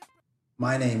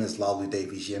My name is Lalu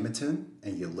Davies Yemerton,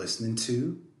 and you're listening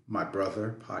to My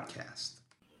Brother Podcast.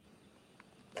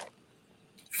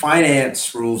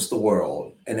 Finance rules the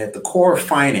world. And at the core of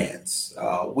finance,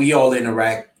 we all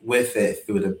interact with it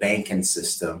through the banking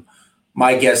system.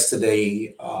 My guest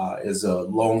today is a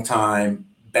longtime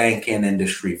banking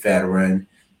industry veteran.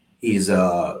 He's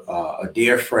a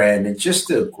dear friend and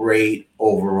just a great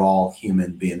overall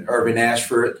human being. Irvin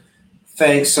Ashford,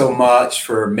 thanks so much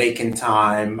for making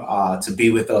time to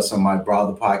be with us on My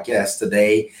Brother Podcast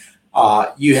today.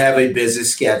 You have a busy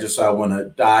schedule, so I want to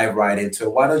dive right into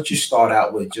it. Why don't you start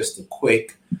out with just a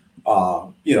quick,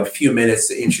 few minutes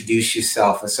to introduce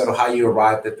yourself and sort of how you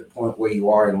arrived at the point where you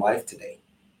are in life today.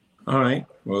 All right.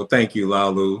 Well, thank you,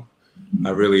 Lalu. I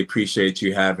really appreciate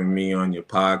you having me on your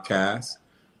podcast.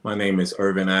 My name is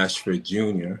Irvin Ashford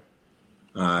Jr.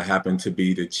 I happen to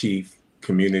be the Chief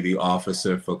Community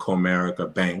Officer for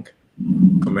Comerica Bank.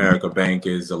 Comerica Bank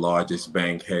is the largest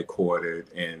bank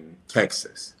headquartered in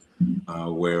Texas.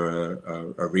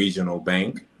 We're a regional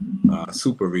bank,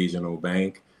 super regional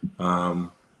bank,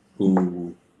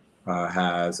 who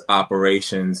has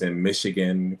operations in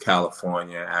Michigan,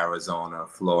 California, Arizona,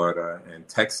 Florida, and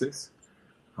Texas.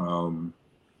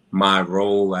 My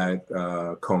role at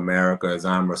Comerica is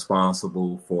I'm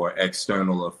responsible for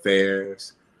external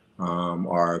affairs,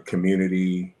 our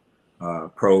community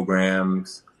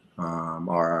programs,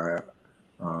 our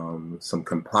some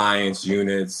compliance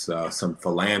units, some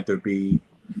philanthropy.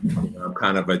 I'm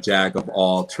kind of a jack of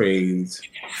all trades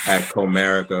at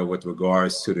Comerica with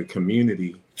regards to the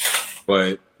community.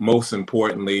 But most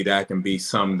importantly, that can be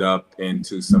summed up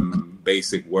into some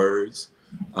basic words.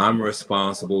 I'm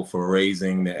responsible for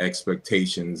raising the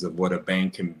expectations of what a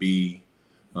bank can be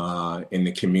in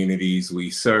the communities we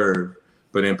serve,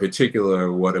 but in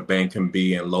particular, what a bank can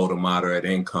be in low to moderate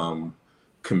income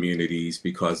communities,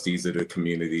 because these are the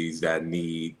communities that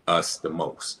need us the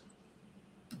most.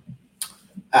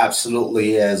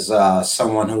 Absolutely. As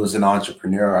someone who is an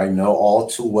entrepreneur, I know all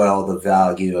too well the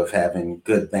value of having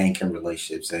good banking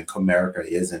relationships, and Comerica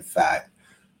is, in fact,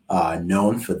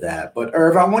 known for that. But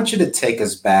Irv, I want you to take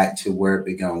us back to where it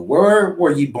began. Where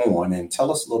were you born, and tell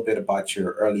us a little bit about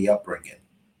your early upbringing?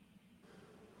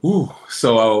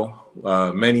 So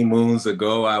many moons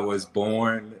ago, I was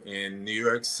born in New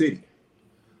York City.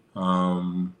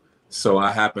 So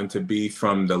I happen to be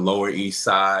from the Lower East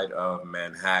Side of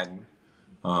Manhattan,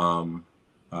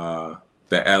 the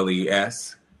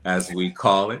LES, as we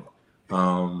call it.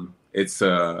 It's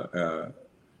a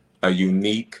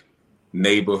unique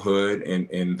neighborhood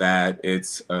in that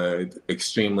it's an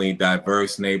extremely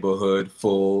diverse neighborhood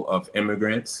full of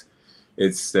immigrants.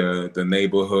 It's the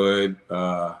neighborhood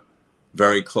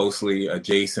very closely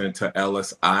adjacent to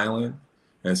Ellis Island.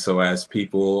 And so as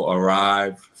people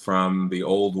arrive from the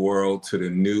old world to the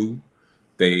new,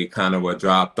 they kind of were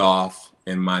dropped off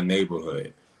in my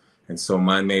neighborhood. And so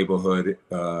my neighborhood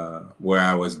where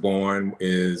I was born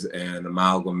is an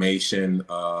amalgamation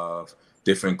of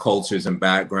different cultures and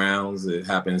backgrounds. It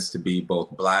happens to be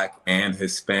both Black and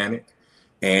Hispanic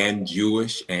and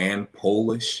Jewish and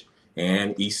Polish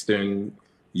and Eastern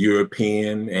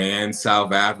European and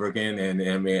South African. And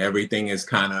I mean, everything is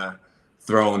kind of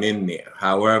thrown in there.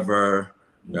 However,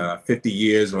 50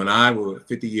 years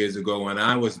ago when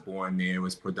I was born there, it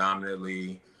was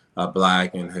predominantly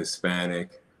Black and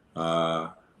Hispanic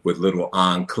with little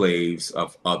enclaves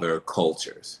of other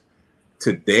cultures.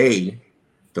 Today,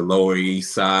 the Lower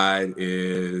East Side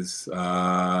is,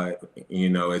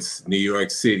 it's New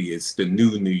York City. It's the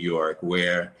new New York,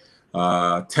 where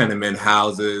tenement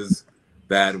houses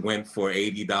that went for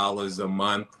 $80 a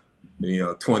month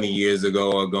 20 years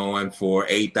ago are going for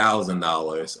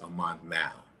 $8,000 a month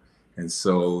now. And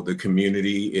so the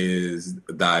community is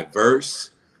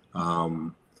diverse.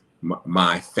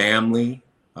 My family,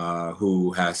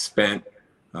 who has spent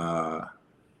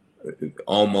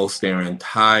almost their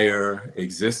entire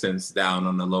existence down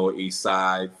on the Lower East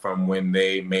Side from when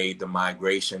they made the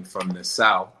migration from the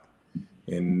South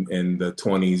in the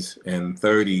 20s and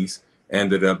 30s,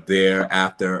 ended up there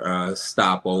after a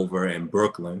stopover in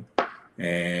Brooklyn.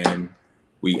 And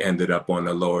we ended up on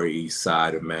the Lower East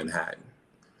Side of Manhattan.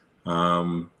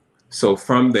 So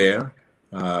from there,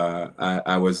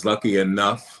 I was lucky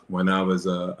enough when I was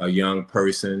a young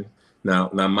person. Now,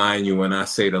 mind you, when I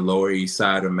say the Lower East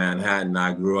Side of Manhattan,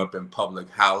 I grew up in public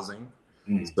housing.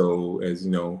 So as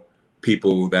you know,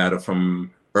 people that are from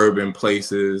urban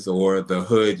places or the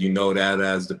hood, you know that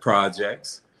as the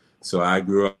projects. So I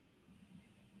grew up.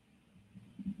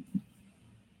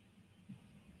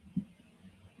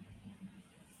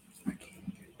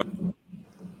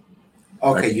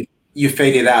 Okay, you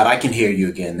faded out. I can hear you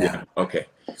again now. Yeah, okay.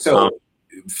 So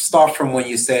start from when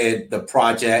you said the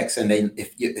projects and then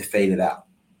if it faded out.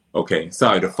 Okay,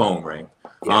 sorry, the phone rang.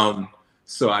 Yeah.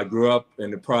 So I grew up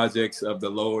in the projects of the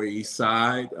Lower East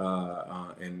Side,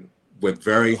 and with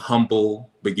very humble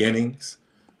beginnings.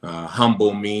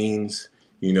 Humble means,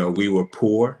 we were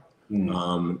poor,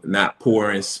 not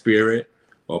poor in spirit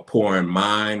or poor in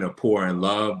mind or poor in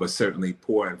love, but certainly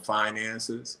poor in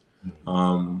finances.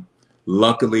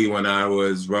 Luckily, when I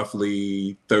was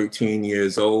roughly 13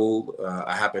 years old,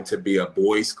 I happened to be a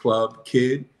boys club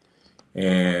kid,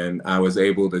 and I was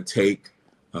able to take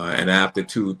an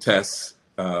aptitude test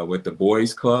with the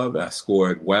boys club. I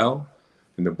scored well,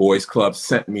 and the boys club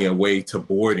sent me away to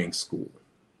boarding school.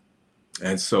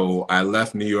 And so I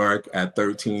left New York at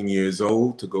 13 years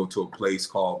old to go to a place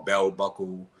called Bell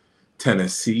Buckle,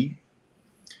 Tennessee.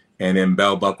 And in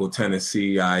Bell Buckle,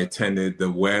 Tennessee, I attended the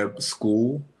Webb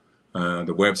School.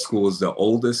 The Webb School is the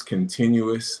oldest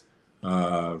continuous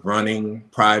running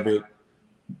private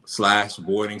 /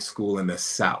 boarding school in the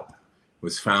South. It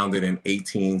was founded in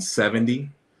 1870.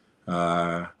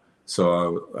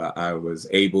 So I was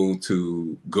able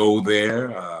to go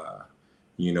there.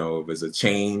 It was a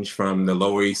change from the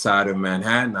Lower East Side of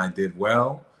Manhattan. I did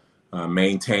well,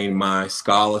 maintained my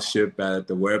scholarship at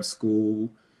the Webb School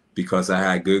because I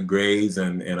had good grades,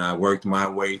 and I worked my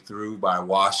way through by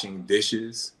washing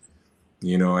dishes,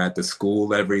 at the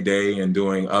school every day and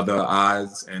doing other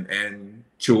odds and end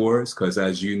chores, because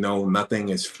as you know, nothing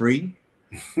is free.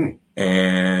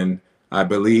 And I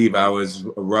believe I was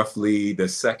roughly the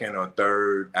second or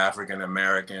third African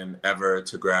American ever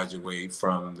to graduate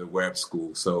from the Webb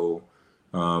School. So,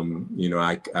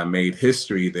 I made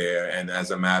history there. And as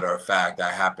a matter of fact,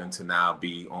 I happen to now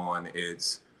be on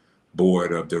its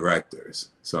board of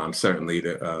directors. So I'm certainly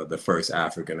the first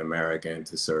African American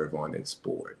to serve on its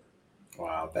board.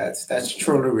 Wow, that's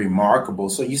truly remarkable.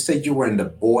 So you said you were in the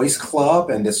boys club,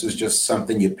 and this was just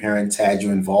something your parents had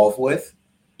you involved with?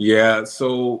 Yeah.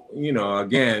 So,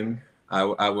 again,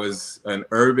 I was an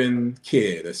urban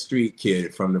kid, a street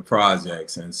kid from the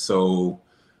projects. And so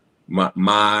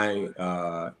my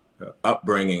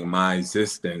upbringing, my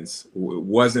existence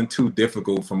wasn't too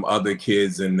difficult from other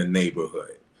kids in the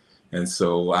neighborhood. And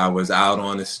so I was out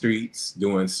on the streets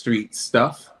doing street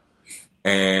stuff.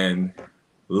 And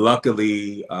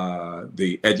luckily,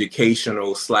 the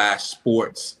educational /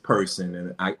 sports person,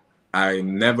 and I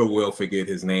never will forget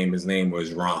his name. His name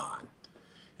was Ron,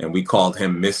 and we called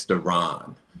him Mr.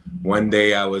 Ron. One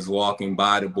day I was walking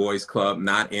by the boys club,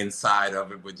 not inside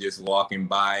of it, but just walking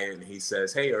by it. And he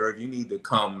says, "Hey, Irv, you need to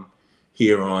come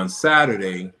here on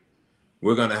Saturday.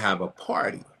 We're going to have a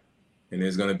party. And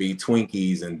there's going to be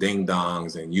Twinkies and Ding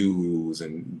Dongs and Yoo-Hoos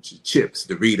and chips,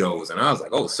 Doritos." And I was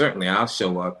like, "Oh, certainly, I'll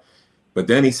show up." But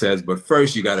then he says, "But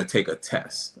first you got to take a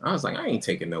test." I was like, "I ain't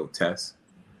taking no test."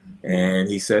 And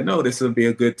he said, "No, this will be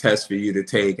a good test for you to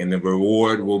take, and the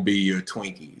reward will be your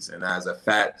Twinkies." And as a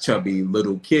fat, chubby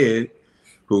little kid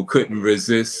who couldn't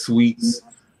resist sweets,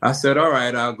 I said, "All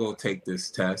right, I'll go take this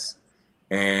test."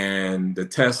 And the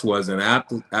test was an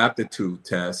aptitude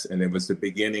test, and it was the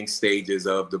beginning stages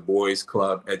of the Boys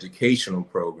Club educational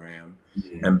program.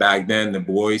 Mm-hmm. And back then, the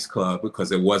Boys Club,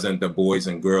 because it wasn't the Boys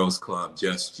and Girls Club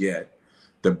just yet,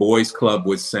 the Boys Club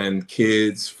would send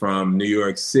kids from New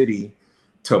York City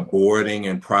to boarding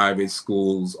and private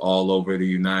schools all over the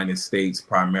United States,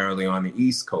 primarily on the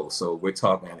East Coast. So we're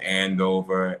talking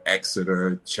Andover,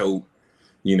 Exeter, Choate,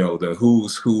 the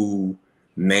who's who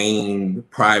named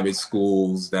private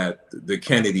schools that the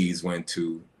Kennedys went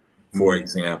to, for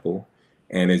example.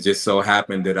 And it just so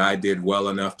happened that I did well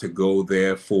enough to go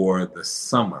there for the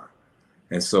summer.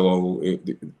 And so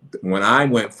when I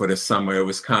went for the summer, it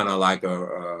was kind of like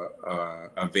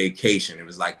a vacation. It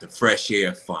was like the Fresh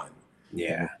Air Fund.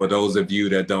 Yeah. For those of you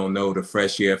that don't know, the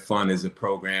Fresh Air Fund is a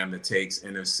program that takes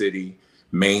inner city,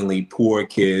 mainly poor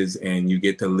kids, and you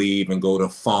get to leave and go to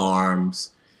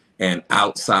farms and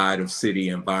outside of city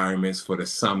environments for the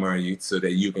summer, so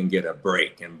that you can get a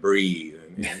break and breathe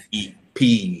and eat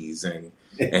peas and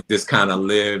just kind of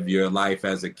live your life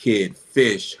as a kid,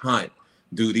 fish, hunt,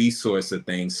 do these sorts of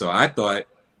things. So I thought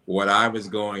what I was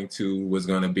going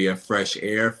to be a Fresh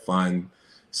Air Fund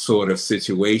sort of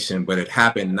situation, but it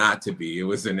happened not to be. It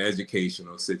was an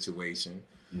educational situation.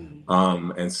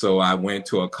 And so I went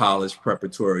to a college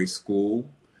preparatory school,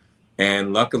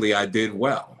 and luckily I did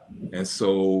well. And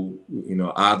so,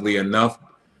 oddly enough,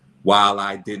 while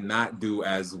I did not do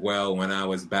as well when I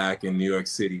was back in New York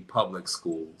City public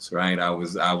schools, right? I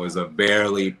was a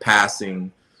barely passing,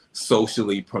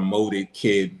 socially promoted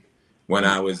kid when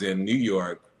I was in New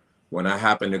York. When I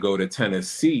happened to go to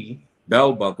Tennessee,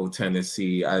 Bell Buckle,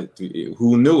 Tennessee,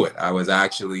 who knew it? I was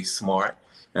actually smart.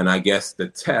 And I guess the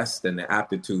test and the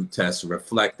aptitude test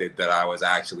reflected that I was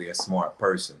actually a smart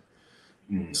person.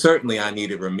 Certainly, I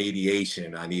needed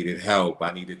remediation. I needed help.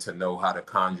 I needed to know how to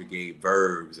conjugate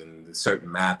verbs and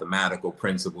certain mathematical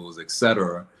principles,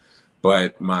 etc.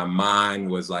 But my mind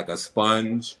was like a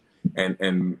sponge,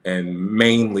 and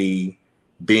mainly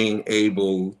being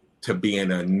able to be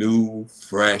in a new,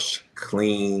 fresh,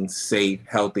 clean, safe,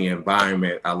 healthy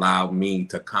environment allowed me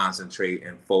to concentrate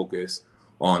and focus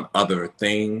on other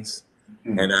things.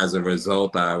 And as a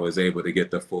result, I was able to get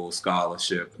the full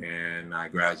scholarship, and I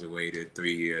graduated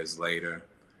 3 years later,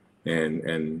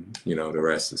 and you know, the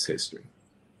rest is history.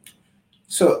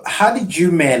 So how did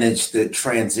you manage the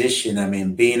transition? I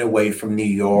mean, being away from New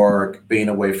York, being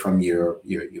away from your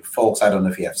folks, I don't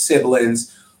know if you have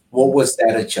siblings. What was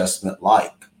that adjustment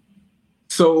like?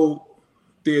 So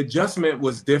the adjustment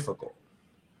was difficult.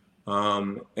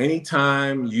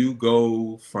 Anytime you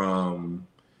go from,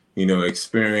 you know,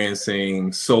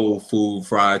 experiencing soul food,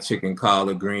 fried chicken,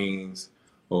 collard greens,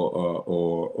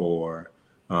 or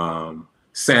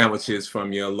sandwiches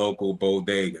from your local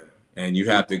bodega, and you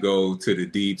have to go to the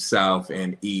deep South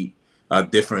and eat a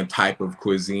different type of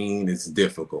cuisine, it's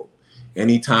difficult.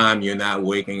 Anytime you're not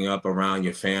waking up around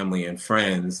your family and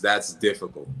friends, that's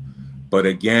difficult. But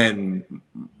again,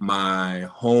 my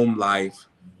home life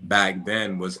back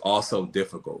then was also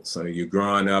difficult. So you're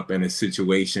growing up in a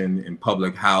situation in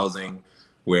public housing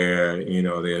where, you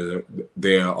know,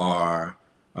 there are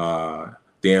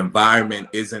the environment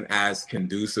isn't as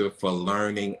conducive for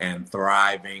learning and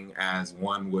thriving as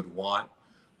one would want.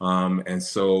 And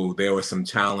so there were some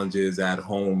challenges at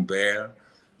home there.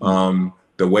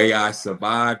 The way I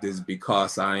survived is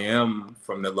because I am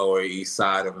from the Lower East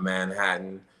Side of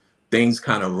Manhattan. Things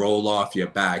kind of roll off your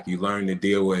back. You learn to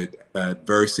deal with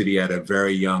adversity at a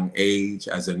very young age.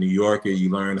 As a New Yorker, you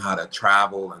learn how to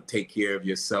travel and take care of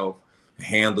yourself,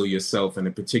 handle yourself in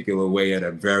a particular way at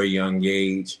a very young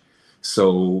age.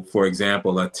 So, for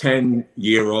example, a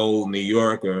 10-year-old New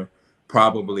Yorker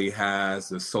probably has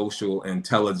the social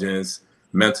intelligence,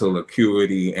 mental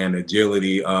acuity, and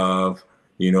agility of,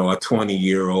 you know, a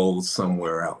 20-year-old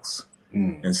somewhere else.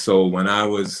 And so when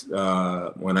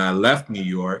I left New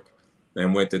York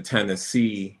and went to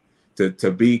Tennessee,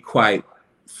 to be quite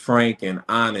frank and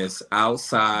honest,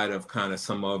 outside of kind of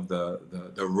some of the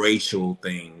racial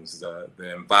things,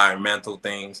 the environmental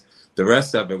things, the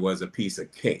rest of it was a piece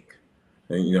of cake.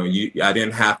 And, you know, I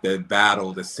didn't have to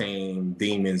battle the same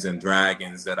demons and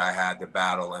dragons that I had to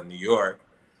battle in New York,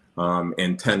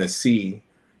 in Tennessee.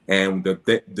 And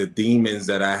the demons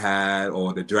that I had,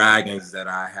 or the dragons that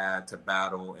I had to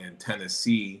battle in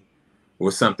Tennessee,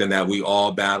 was something that we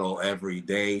all battle every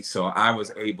day. So I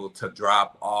was able to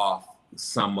drop off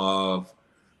some of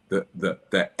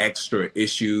the extra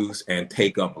issues and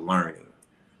take up learning.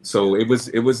 So it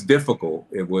was difficult.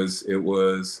 It was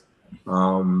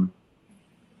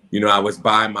you know, I was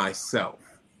by myself.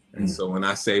 And so when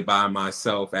I say by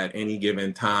myself, at any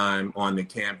given time on the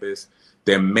campus,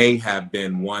 there may have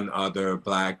been one other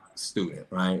Black student,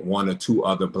 right? One or two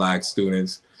other Black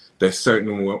students. There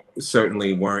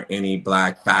certainly weren't any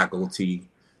Black faculty.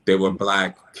 There were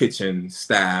Black kitchen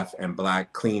staff and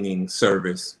Black cleaning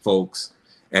service folks.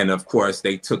 And of course,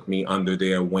 they took me under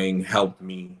their wing, helped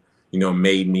me, you know,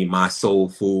 made me my soul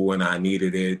food when I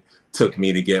needed it, took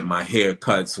me to get my hair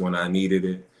cuts when I needed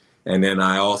it. And then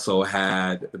I also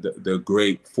had the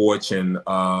great fortune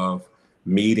of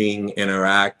meeting,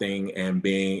 interacting, and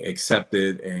being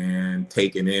accepted and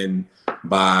taken in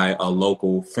by a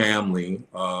local family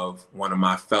of one of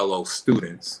my fellow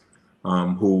students,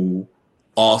 who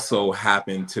also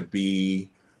happened to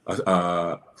be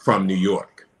from New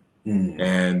York.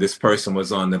 And this person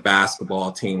was on the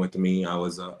basketball team with me. I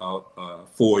was a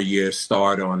 4-year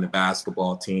starter on the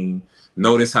basketball team.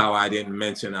 Notice how I didn't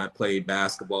mention I played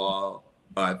basketball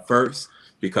at first,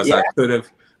 because I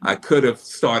could have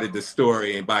started the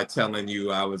story by telling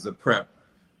you I was a prep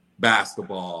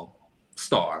basketball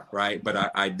star, right?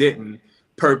 But I didn't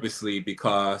purposely,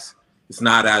 because it's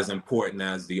not as important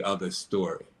as the other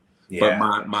story. Yeah.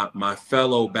 But my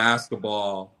fellow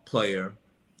basketball player,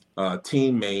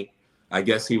 teammate, I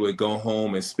guess he would go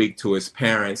home and speak to his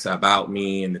parents about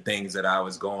me and the things that I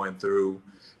was going through.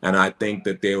 And I think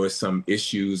that there were some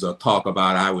issues or talk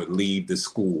about I would leave the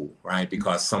school, right?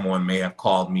 Because someone may have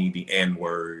called me the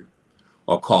N-word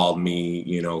or called me,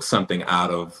 you know, something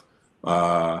out of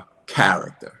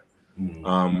character.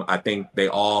 I think they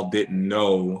all didn't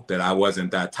know that I wasn't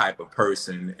that type of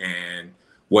person. And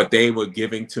what they were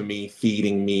giving to me,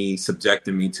 feeding me,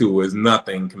 subjecting me to was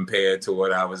nothing compared to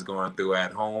what I was going through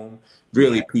at home.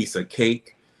 Really piece of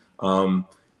cake.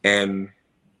 And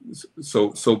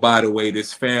so by the way,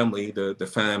 this family, the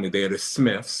family, they're the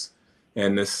Smiths,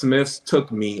 and the Smiths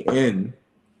took me in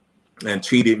and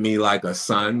treated me like a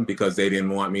son because they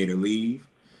didn't want me to leave.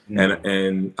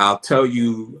 And I'll tell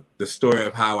you the story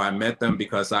of how I met them,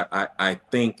 because I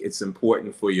think it's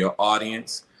important for your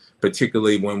audience,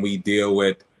 particularly when we deal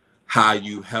with how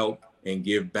you help and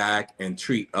give back and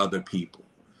treat other people.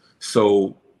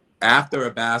 So after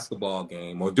a basketball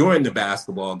game, or during the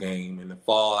basketball game in the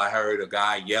fall, I heard a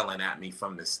guy yelling at me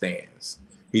from the stands.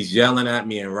 He's yelling at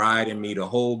me and riding me the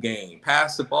whole game.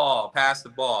 Pass the ball, pass the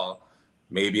ball.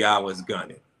 Maybe I was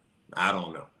gunning. I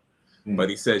don't know. But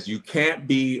he says, you can't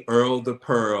be Earl the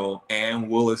Pearl and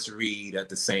Willis Reed at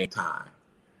the same time.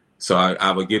 So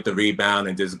I would get the rebound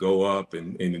and just go up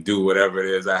and do whatever it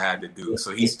is I had to do.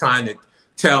 So he's trying to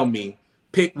tell me,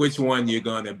 pick which one you're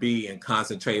going to be and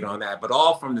concentrate on that, but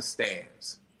all from the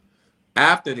stands.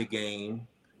 After the game,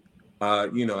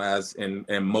 as in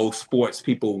most sports,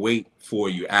 people wait for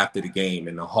you after the game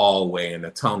in the hallway, in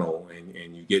the tunnel,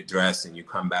 and you get dressed and you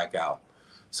come back out.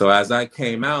 So as I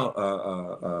came out,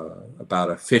 about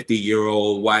a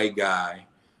 50-year-old white guy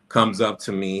comes up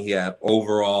to me. He had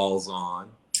overalls on,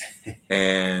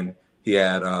 and he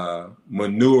had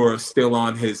manure still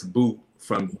on his boot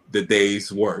from the day's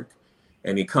work.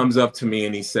 And he comes up to me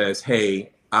and he says,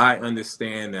 "Hey, I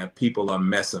understand that people are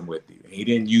messing with you." He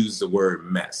didn't use the word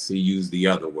mess. He used the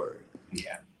other word.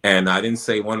 Yeah. And I didn't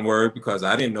say one word because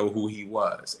I didn't know who he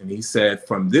was. And he said,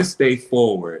 "From this day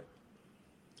forward,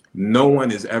 no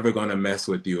one is ever going to mess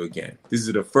with you again." These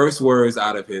are the first words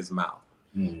out of his mouth.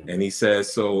 And he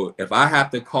says, "So if I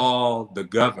have to call the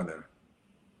governor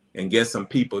and get some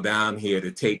people down here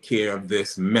to take care of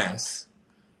this mess,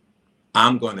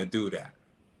 I'm going to do that.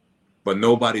 But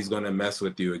nobody's going to mess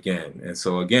with you again." And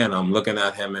so again, I'm looking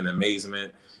at him in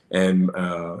amazement and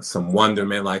some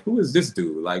wonderment, like, who is this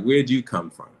dude? Like, where'd you come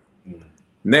from?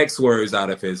 Next words out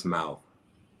of his mouth: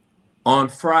 "On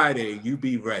Friday, you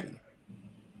be ready.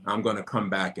 I'm going to come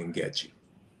back and get you.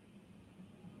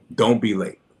 Don't be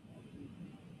late."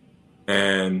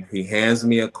 And he hands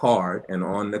me a card, and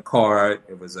on the card,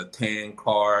 it was a tan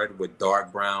card with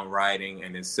dark brown writing,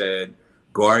 and it said,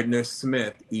 "Gardner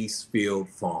Smith, Eastfield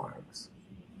Farms."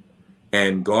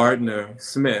 And Gardner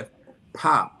Smith,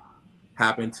 Pop,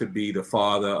 happened to be the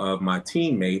father of my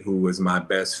teammate, who was my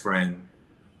best friend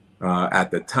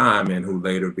at the time and who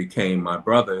later became my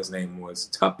brother. His name was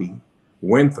Tuppy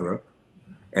Winthrop.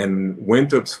 And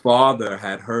Winthrop's father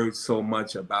had heard so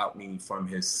much about me from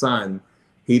his son,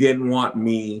 he didn't want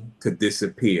me to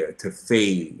disappear, to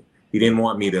fade. He didn't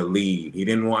want me to leave. He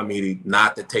didn't want me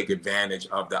not to take advantage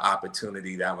of the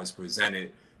opportunity that was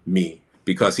presented me,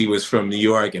 because he was from New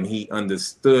York and he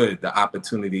understood the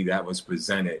opportunity that was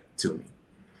presented to me.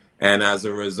 And as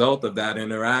a result of that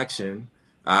interaction,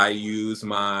 I used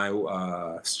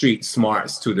my street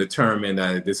smarts to determine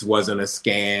that this wasn't a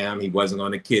scam. He wasn't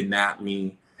going to kidnap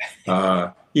me,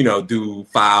 do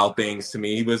foul things to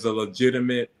me. He was a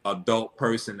legitimate adult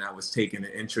person that was taking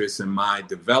an interest in my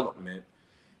development.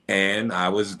 And I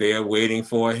was there waiting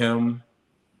for him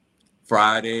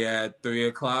Friday at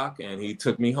 3:00, and he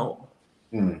took me home.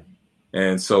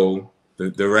 And so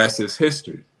the rest is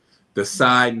history. The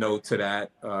side note to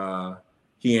that,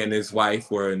 he and his wife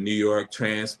were New York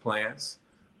transplants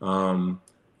from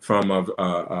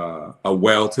a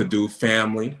well-to-do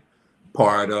family,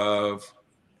 part of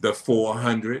the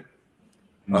 400,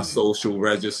 a social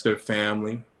register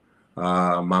family.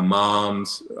 My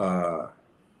mom's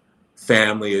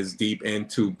family is deep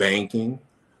into banking.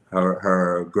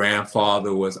 Her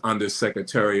grandfather was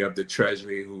Undersecretary of the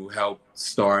Treasury who helped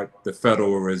start the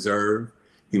Federal Reserve.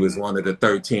 He was one of the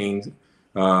 13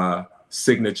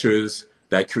 signatures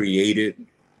that created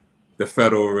the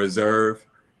Federal Reserve,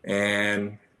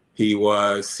 and he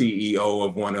was CEO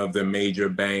of one of the major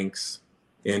banks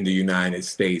in the United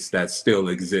States that still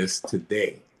exists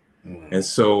today. And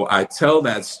so I tell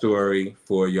that story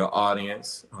for your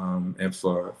audience and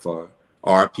for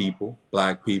our people,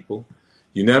 Black people.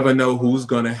 You never know who's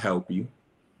going to help you.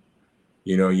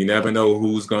 You never know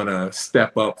who's going to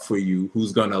step up for you,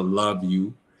 who's going to love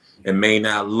you. It may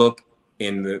not look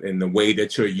in the way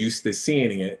that you're used to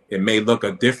seeing it. It may look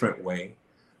a different way,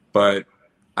 but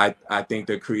I think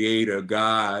the Creator,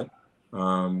 God,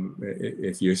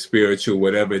 if you're spiritual,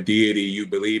 whatever deity you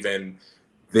believe in,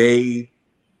 they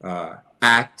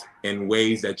act in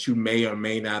ways that you may or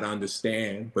may not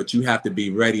understand, but you have to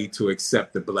be ready to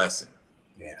accept the blessing.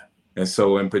 Yeah. And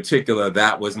so in particular,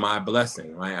 that was my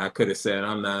blessing, right? I could have said,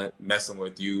 "I'm not messing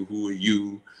with you. Who are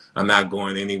you? I'm not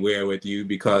going anywhere with you,"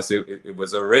 because it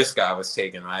was a risk I was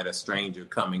taking, right? A stranger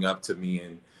coming up to me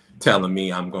and telling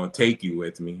me, "I'm going to take you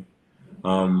with me."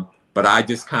 But I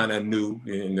just kind of knew,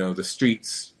 the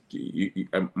streets,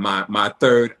 my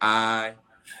third eye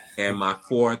and my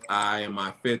fourth eye and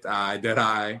my fifth eye that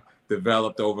I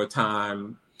developed over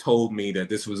time told me that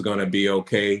this was going to be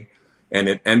okay. And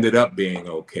it ended up being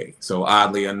okay. So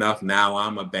oddly enough, now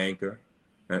I'm a banker.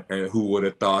 And who would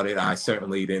have thought it? I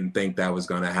certainly didn't think that was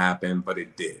going to happen, but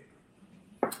it did.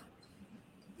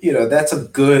 That's a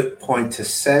good point to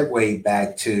segue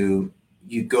back to.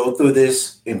 You go through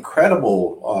this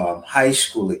incredible high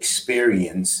school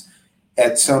experience.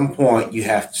 At some point, you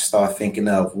have to start thinking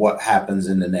of what happens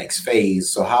in the next phase.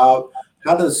 So how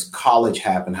does college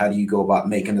happen? How do you go about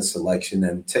making a selection?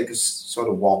 And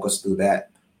walk us through that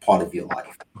part of your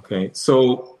life. Okay.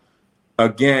 So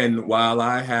again, while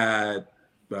I had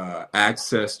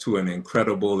access to an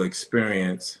incredible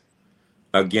experience,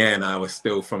 again, I was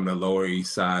still from the Lower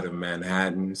East Side of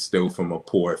Manhattan, still from a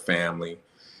poor family.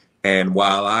 And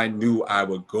while I knew I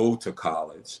would go to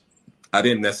college, I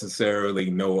didn't necessarily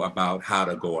know about how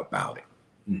to go about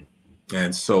it.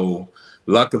 And so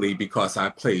luckily, because I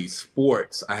played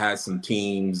sports, I had some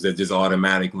teams that just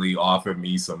automatically offered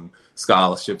me some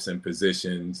scholarships and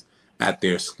positions at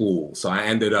their school. So I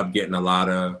ended up getting a lot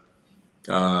of,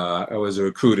 I was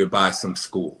recruited by some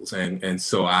schools. And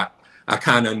so I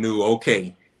kind of knew,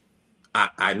 okay,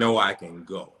 I know I can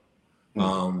go.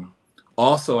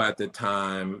 Also at the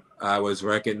time, I was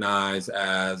recognized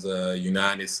as a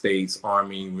United States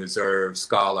Army Reserve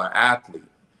Scholar Athlete.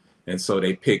 And so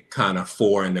they picked kind of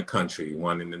 4 in the country,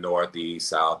 1 in the Northeast,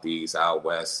 Southeast, out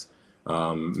West,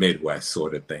 Midwest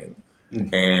sort of thing.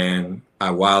 And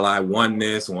while I won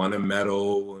a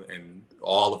medal and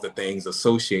all of the things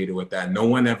associated with that, no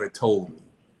one ever told me.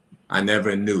 I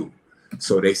never knew.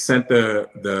 So they sent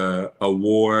the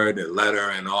award, the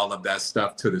letter, and all of that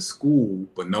stuff to the school,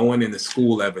 but no one in the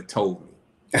school ever told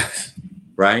me,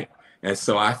 right? And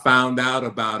so I found out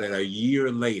about it a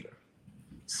year later.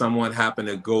 Someone happened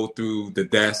to go through the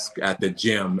desk at the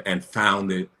gym and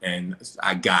found it, and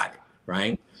I got it,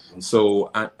 right?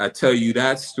 So I tell you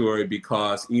that story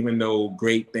because even though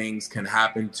great things can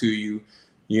happen to you,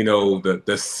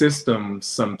 the system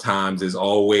sometimes is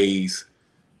always,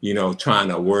 trying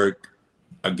to work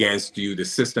against you. The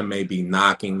system may be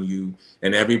knocking you,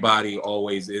 and everybody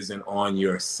always isn't on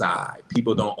your side.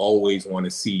 People don't always want to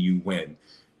see you win.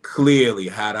 Clearly,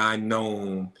 had I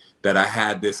known that I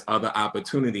had this other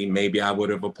opportunity, maybe I would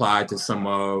have applied to some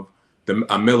of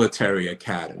a military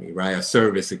academy, right? A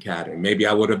service academy. Maybe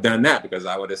I would have done that because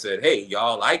I would have said, hey,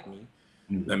 y'all like me.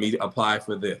 Let me apply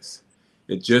for this.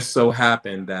 It just so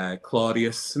happened that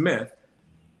Claudia Smith,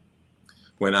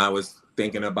 when I was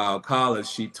thinking about college,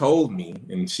 she told me,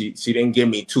 and she didn't give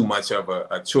me too much of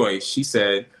a choice. She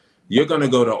said, you're going to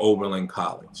go to Oberlin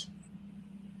College.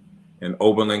 And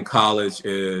Oberlin College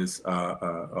is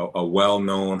a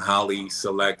well-known, highly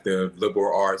selective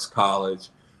liberal arts college,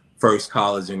 first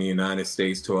college in the United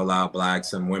States to allow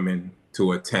Blacks and women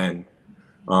to attend.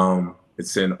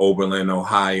 It's in Oberlin,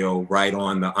 Ohio, right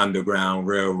on the Underground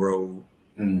Railroad.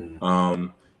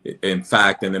 In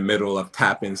fact, in the middle of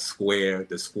Tappan Square,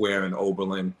 the square in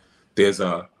Oberlin, there's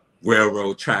a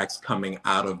railroad tracks coming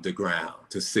out of the ground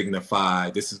to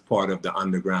signify this is part of the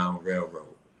Underground Railroad.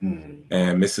 And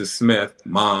Mrs. Smith,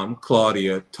 mom,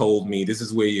 Claudia, told me this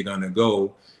is where you're going to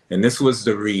go. And this was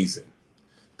the reason.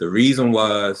 The reason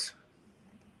was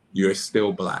you're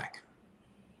still Black.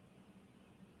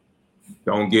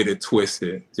 Don't get it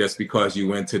twisted. Just because you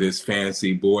went to this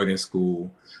fancy boarding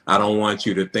school, I don't want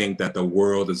you to think that the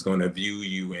world is going to view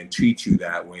you and treat you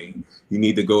that way. You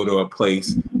need to go to a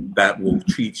place that will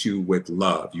treat you with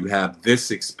love. You have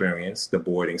this experience, the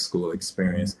boarding school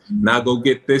experience. Now go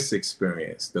get this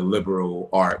experience, the liberal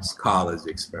arts college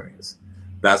experience.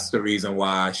 That's the reason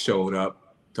why I showed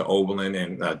up to Oberlin,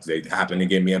 and they happened to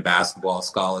give me a basketball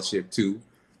scholarship too.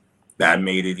 That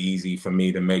made it easy for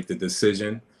me to make the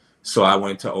decision. So I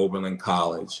went to Oberlin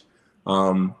College.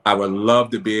 I would love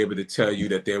to be able to tell you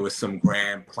that there was some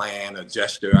grand plan, a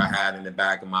gesture I had in the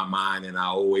back of my mind, and I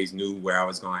always knew where I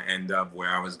was going to end up, where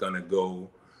I was going to go,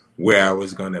 where I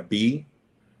was going to be.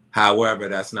 However,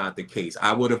 that's not the case.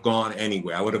 I would have gone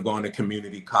anywhere. I would have gone to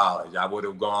community college. I would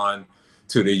have gone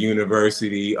to the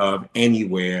University of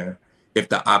anywhere if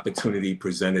the opportunity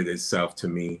presented itself to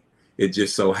me. It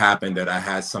just so happened that I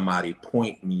had somebody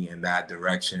point me in that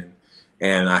direction.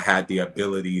 And I had the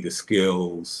ability, the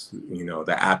skills,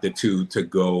 the aptitude to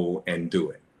go and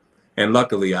do it. And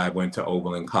luckily, I went to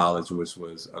Oberlin College, which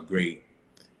was a great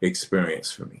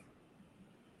experience for me.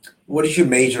 What did you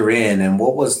major in, and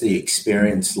what was the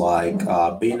experience like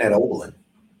being at Oberlin?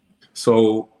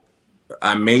 So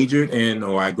I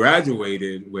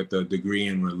graduated with a degree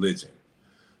in religion.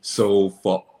 So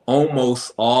for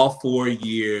almost all 4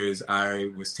 years,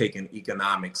 I was taking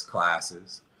economics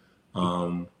classes.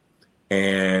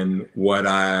 And what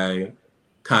I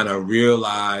kind of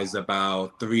realized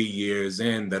about 3 years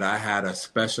in, that I had a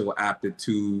special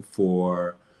aptitude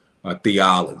for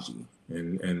theology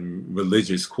and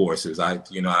religious courses. I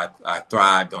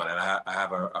thrived on it. I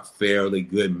have a fairly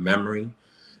good memory.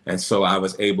 And so I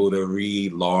was able to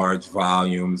read large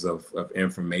volumes of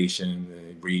information,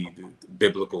 and read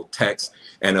biblical texts,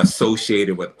 and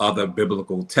associated with other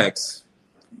biblical texts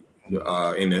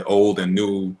in the Old and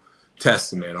New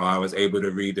Testament. Or I was able to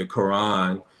read the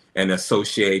Quran and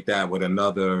associate that with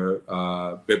another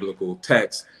biblical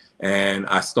text. And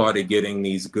I started getting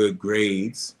these good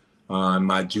grades.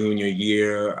 My junior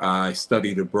year, I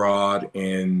studied abroad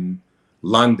in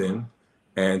London.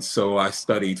 And so I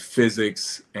studied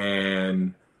physics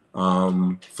and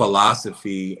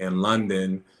philosophy in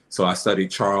London. So I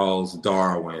studied Charles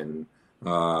Darwin,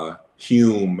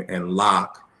 Hume, and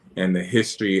Locke, and the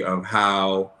history of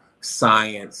how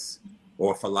science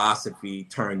or philosophy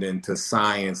turned into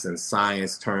science, and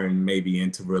science turned maybe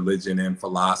into religion and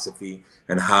philosophy,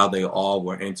 and how they all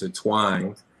were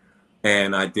intertwined.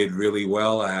 And I did really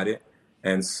well at it.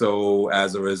 And so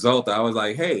as a result, I was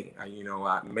like, hey,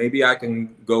 maybe I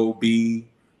can go be,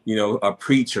 a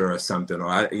preacher or something. Or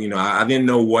I didn't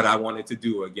know what I wanted to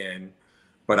do again,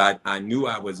 but I knew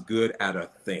I was good at a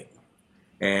thing.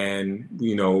 And,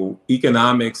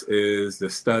 economics is the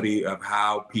study of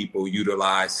how people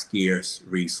utilize scarce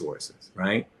resources,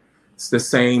 right? It's the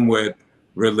same with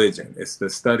religion. It's the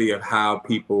study of how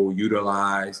people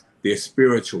utilize their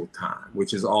spiritual time,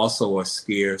 which is also a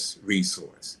scarce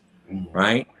resource.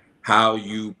 Right? How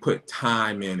you put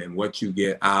time in and what you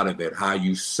get out of it, how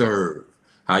you serve,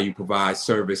 how you provide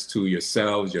service to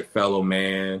yourselves, your fellow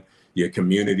man, your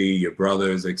community, your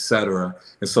brothers, etc.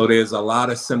 And so there's a lot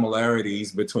of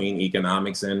similarities between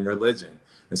economics and religion.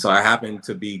 And so I happened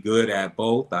to be good at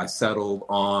both. I settled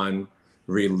on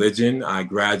religion. I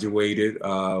graduated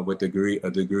with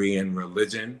a degree in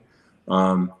religion,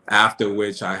 after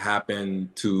which I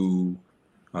happened to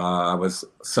I was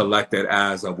selected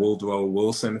as a Woodrow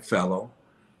Wilson Fellow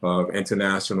of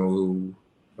International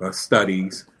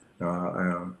Studies.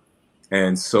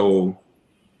 And so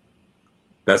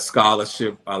that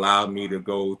scholarship allowed me to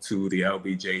go to the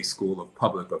LBJ School of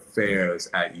Public Affairs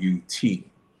at UT.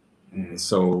 And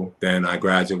so then I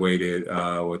graduated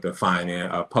with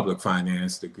a public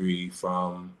finance degree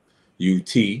from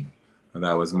UT. And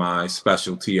that was my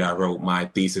specialty. I wrote my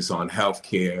thesis on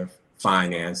healthcare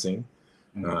financing.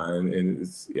 And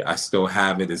I still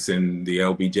have it. It's in the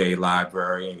LBJ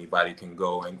library. Anybody can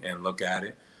go and look at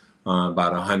it.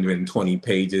 About 120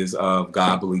 pages of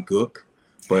gobbledygook,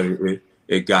 but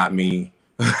it got me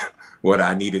what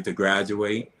I needed to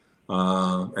graduate.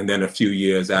 And then a few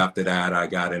years after that, I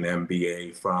got an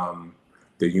MBA from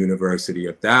the University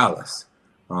of Dallas,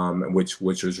 which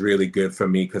was really good for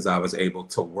me because I was able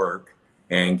to work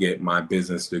and get my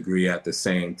business degree at the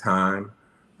same time.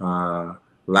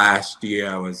 Last year,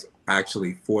 I was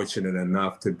actually fortunate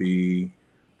enough to be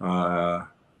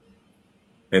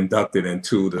inducted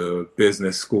into the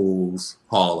Business Schools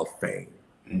Hall of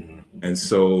Fame. And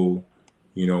so,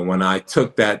 when I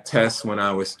took that test when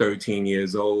I was 13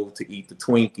 years old to eat the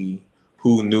Twinkie,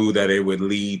 who knew that it would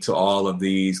lead to all of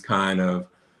these kind of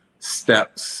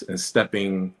steps and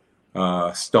stepping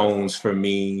stones for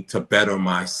me to better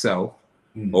myself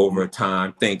over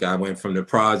time. I went from the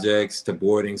projects to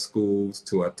boarding schools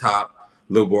to a top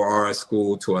liberal arts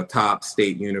school to a top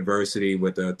state university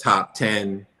with a top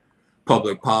 10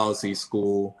 public policy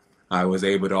school. I was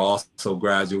able to also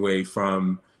graduate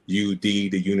from UD,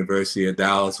 the University of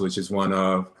Dallas, which is one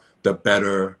of the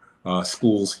better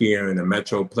schools here in the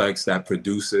Metroplex that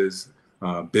produces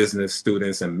business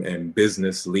students and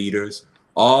business leaders.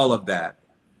 All of that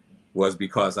was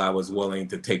because I was willing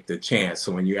to take the chance.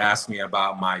 So when you ask me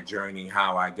about my journey,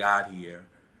 how I got here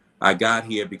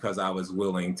because I was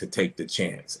willing to take the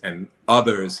chance. And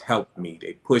others helped me.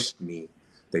 They pushed me.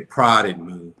 They prodded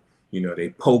me. They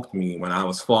poked me when I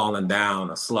was falling down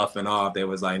or sloughing off. They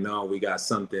was like, no, we got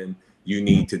something you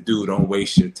need to do. Don't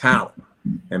waste your talent.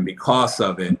 And because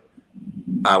of it,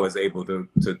 I was able to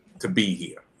be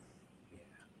here.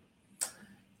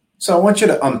 So I want you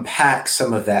to unpack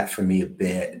some of that for me a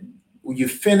bit. When you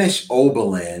finish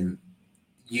Oberlin,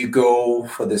 you go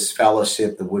for this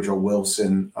fellowship, the Woodrow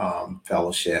Wilson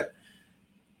Fellowship.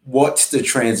 What's the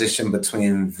transition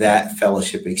between that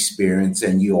fellowship experience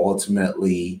and you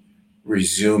ultimately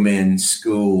resuming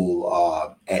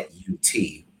school at UT?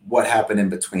 What happened in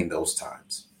between those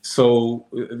times? So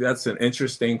that's an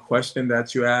interesting question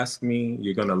that you asked me.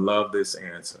 You're going to love this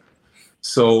answer.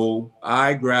 So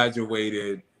I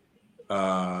graduated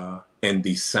in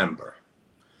December.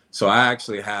 So I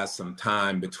actually had some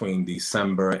time between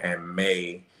December and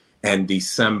May, and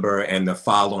December and the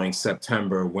following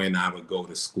September when I would go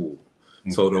to school.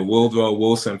 Okay. So the Woodrow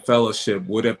Wilson Fellowship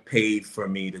would have paid for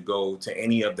me to go to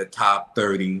any of the top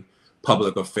 30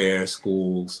 public affairs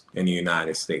schools in the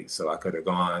United States. So I could have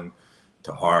gone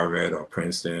to Harvard or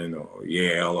Princeton or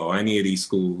Yale or any of these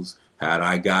schools had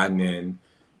I gotten in.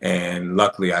 And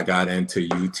luckily I got into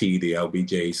UT, the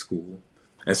LBJ school.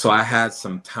 And so I had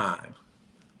some time.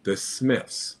 The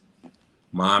Smiths,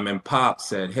 Mom and Pop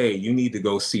said, hey, you need to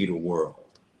go see the world.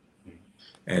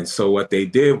 And so what they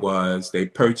did was they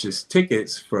purchased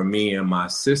tickets for me and my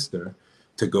sister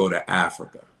to go to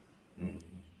Africa.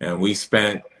 And we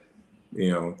spent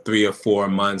 3 or 4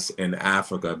 months in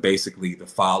Africa, basically the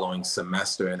following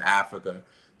semester in Africa,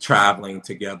 traveling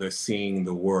together, seeing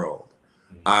the world.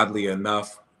 Oddly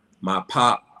enough, my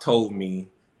pop told me,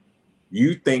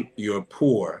 you think you're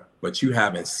poor, but you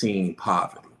haven't seen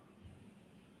poverty.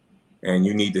 And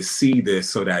you need to see this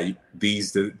so that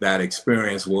that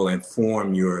experience will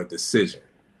inform your decision.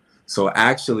 So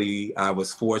actually, I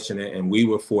was fortunate, and we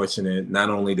were fortunate not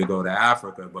only to go to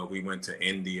Africa, but we went to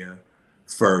India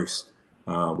first.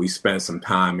 We spent some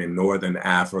time in Northern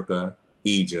Africa,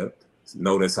 Egypt.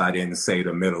 Notice I didn't say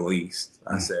the Middle East.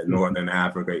 I said Northern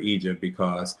Africa, Egypt,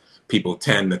 because people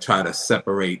tend to try to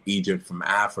separate Egypt from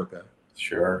Africa.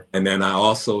 Sure. And then I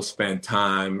also spent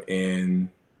time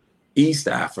in East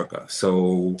Africa.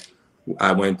 So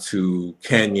I went to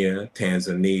Kenya,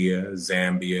 Tanzania,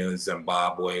 Zambia,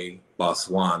 Zimbabwe,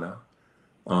 Botswana,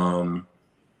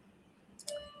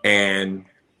 and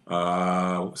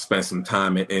spent some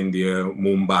time in India,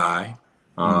 Mumbai,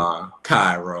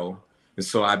 Cairo. And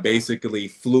so I basically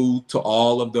flew to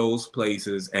all of those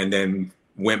places and then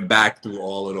went back through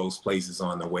all of those places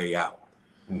on the way out.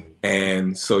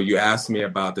 And so you asked me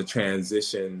about the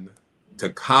transition to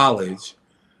college.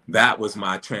 That was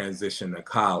my transition to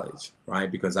college, right?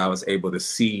 Because I was able to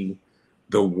see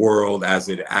the world as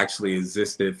it actually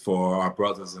existed for our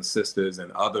brothers and sisters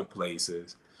in other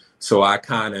places. So I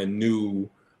kind of knew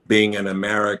being an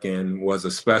American was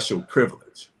a special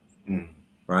privilege,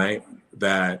 right?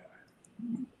 That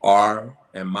our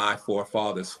and my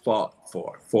forefathers fought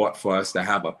for us to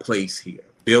have a place here,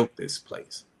 built this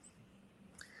place.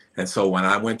 And so when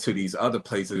I went to these other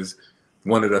places,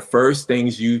 one of the first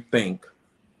things you think,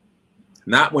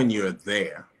 not when you're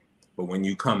there, but when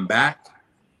you come back,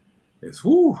 is,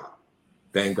 whoo,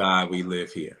 thank God we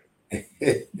live here.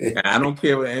 And I don't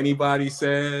care what anybody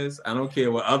says. I don't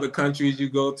care what other countries you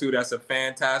go to. That's a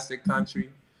fantastic country.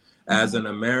 As an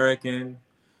American,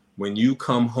 when you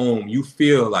come home, you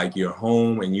feel like you're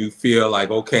home and you feel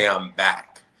like, okay, I'm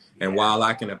back. And while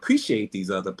I can appreciate these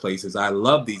other places, I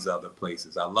love these other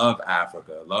places. I love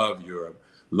Africa, love Europe,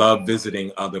 love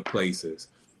visiting other places.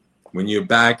 When you're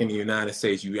back in the United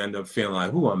States, you end up feeling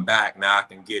like, ooh, I'm back. Now I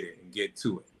can get it and get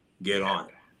to it, get on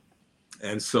it.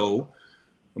 And so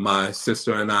my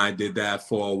sister and I did that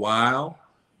for a while.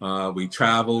 We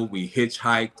traveled, we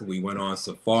hitchhiked, we went on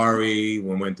safari,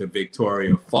 we went to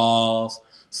Victoria Falls,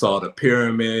 saw the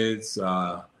pyramids,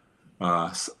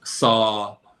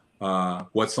 saw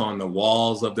what's on the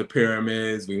walls of the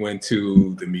pyramids. We went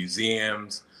to the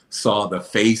museums, saw the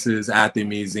faces at the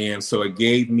museum. So it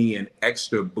gave me an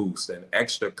extra boost, an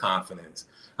extra confidence.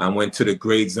 I went to the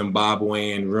great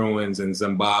Zimbabwean ruins in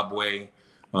Zimbabwe,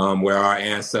 where our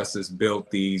ancestors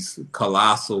built these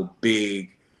colossal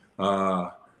big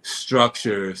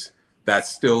structures that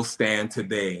still stand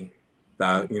today,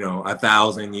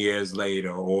 1,000 years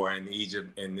later, or in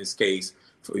Egypt, in this case,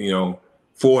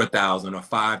 4,000 or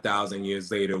 5,000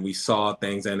 years later, we saw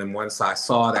things. And then once I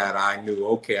saw that, I knew,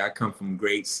 okay, I come from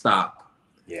great stock.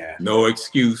 Yeah. No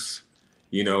excuse.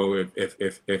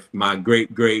 If my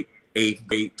great,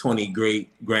 8th, 20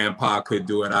 great grandpa could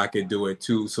do it, I could do it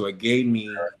too. So it gave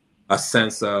me a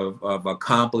sense of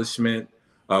accomplishment,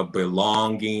 of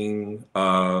belonging,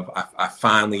 I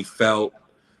finally felt,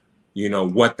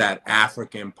 what that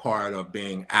African part of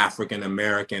being African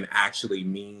American actually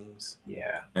means.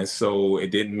 Yeah. And so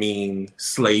it didn't mean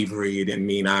slavery. It didn't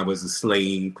mean I was a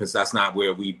slave, because that's not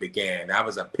where we began. That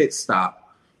was a pit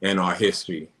stop in our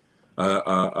history,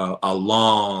 a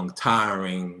long,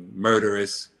 tiring,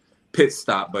 murderous pit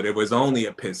stop, but it was only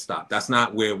a pit stop. That's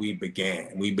not where we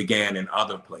began. We began in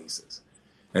other places.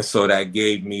 And so that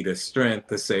gave me the strength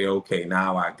to say, okay,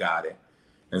 now I got it.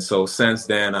 And so since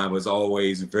then, I was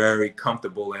always very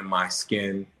comfortable in my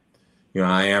skin.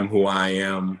 I am who I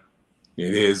am.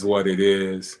 It is what it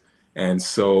is. And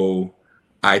so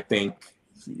I think,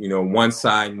 once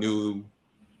I knew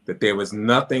that there was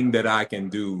nothing that I can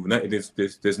do,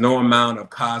 there's no amount of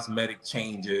cosmetic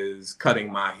changes,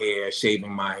 cutting my hair,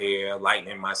 shaving my hair,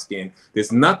 lightening my skin.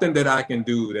 There's nothing that I can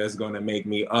do that's going to make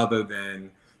me other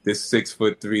than this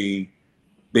 6'3",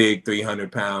 big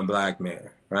 300-pound black man,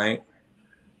 right?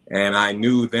 And I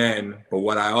knew then, but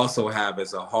what I also have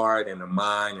is a heart and a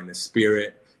mind and a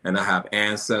spirit, and I have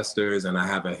ancestors and I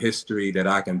have a history that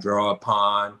I can draw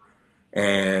upon,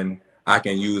 and I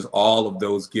can use all of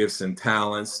those gifts and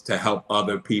talents to help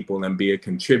other people and be a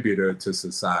contributor to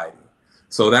society.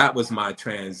 So that was my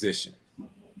transition.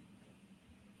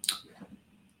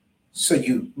 So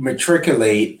you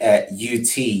matriculate at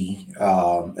UT,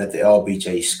 at the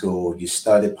LBJ school. You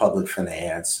studied public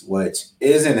finance, which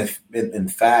is in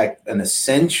fact an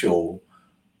essential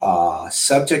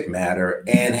subject matter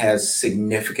and has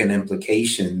significant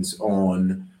implications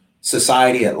on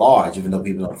society at large, even though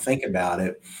people don't think about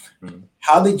it. Mm-hmm.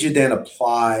 How did you then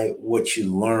apply what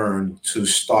you learned to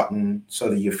starting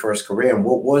sort of your first career, and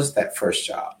what was that first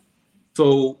job?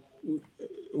 So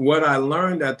what I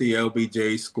learned at the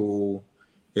LBJ school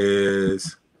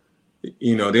is,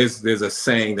 there's a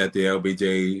saying that the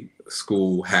LBJ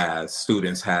school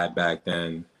students had back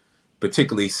then,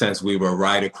 particularly since we were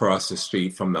right across the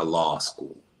street from the law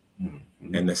school.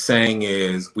 Mm-hmm. And the saying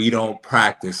is, we don't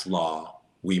practice law,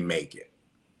 we make it.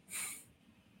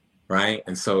 Right?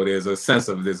 And so there's a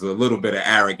little bit of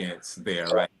arrogance there,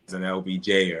 right? As an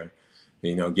LBJer,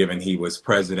 given he was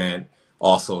president,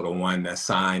 also the one that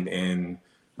signed in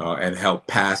and helped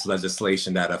pass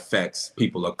legislation that affects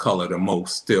people of color the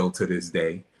most still to this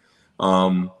day.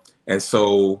 And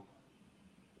so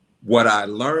what I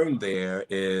learned there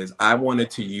is I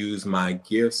wanted to use my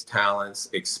gifts, talents,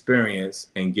 experience,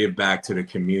 and give back to the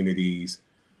communities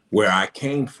where I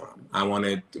came from. I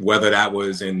wanted, whether that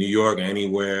was in New York or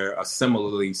anywhere, a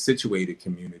similarly situated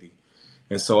community.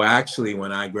 And so actually,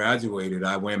 when I graduated,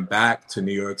 I went back to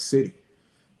New York City,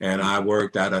 and I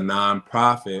worked at a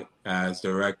nonprofit as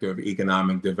director of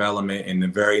economic development in the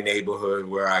very neighborhood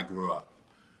where I grew up,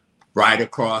 right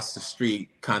across the street,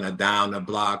 kind of down the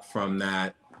block from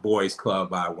that boys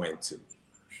club I went to.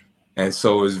 And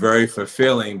so it was very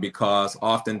fulfilling, because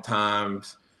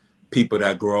oftentimes people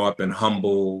that grow up in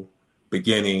humble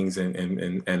beginnings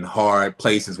and hard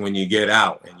places, when you get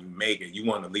out and you make it, you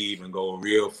want to leave and go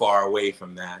real far away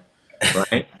from that,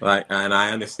 right? And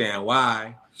I understand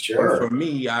why. Sure. But for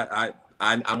me, I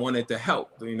wanted to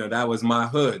help. That was my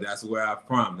hood. That's where I'm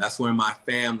from. That's where my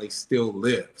family still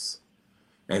lives.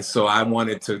 And so I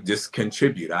wanted to just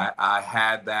contribute. I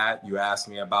had that. You asked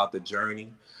me about the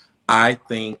journey. I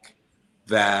think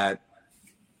that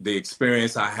the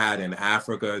experience I had in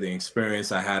Africa, the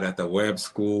experience I had at the Webb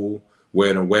School,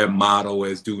 where the Webb motto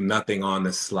is do nothing on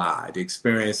the slide, the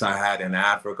experience I had in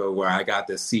Africa where I got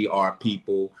to see our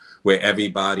people, where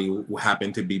everybody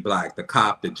happened to be Black, the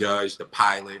cop, the judge, the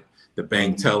pilot, the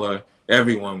bank teller,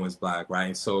 everyone was Black, right?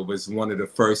 And so it was one of the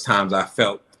first times I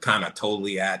felt kind of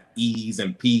totally at ease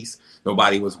and peace.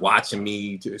 Nobody was watching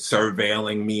me,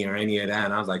 surveilling me or any of that.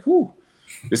 And I was like, whew,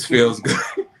 this feels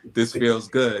good. This feels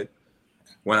good.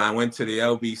 When I went to the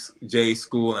LBJ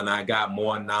school and I got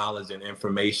more knowledge and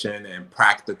information and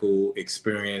practical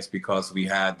experience, because we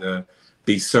had to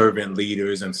be servant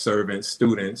leaders and servant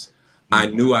students, I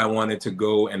knew I wanted to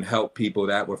go and help people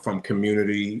that were from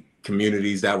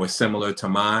communities that were similar to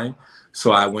mine.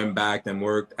 So I went back and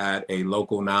worked at a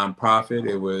local nonprofit.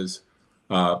 It was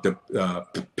the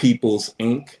People's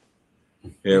Inc.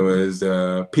 It was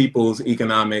the People's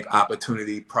Economic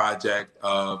Opportunity Project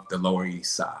of the Lower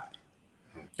East Side.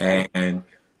 And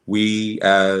we,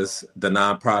 as the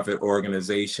nonprofit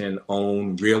organization,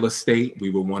 own real estate. We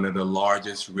were one of the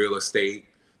largest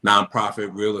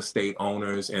nonprofit real estate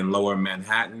owners in Lower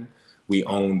Manhattan. We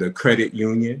owned the credit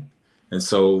union. And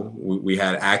so we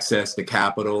had access to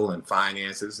capital and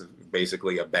finances,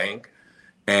 basically a bank.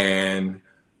 And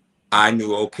I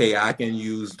knew, okay, I can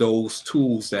use those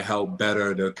tools to help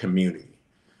better the community.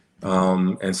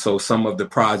 And so some of the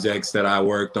projects that I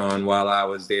worked on while I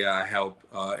was there, I helped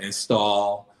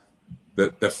install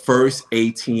the first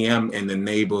ATM in the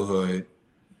neighborhood,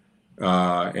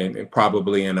 and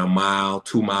probably in a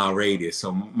 2-mile radius.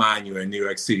 So mind you, in New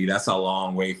York City, that's a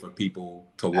long way for people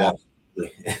to walk.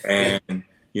 And,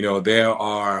 there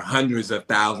are hundreds of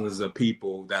thousands of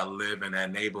people that live in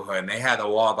that neighborhood, and they had to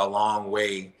walk a long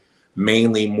way,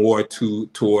 mainly more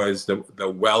towards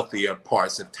the wealthier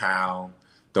parts of town,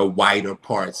 the whiter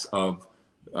parts of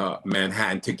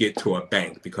Manhattan, to get to a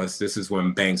bank, because this is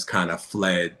when banks kind of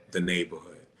fled the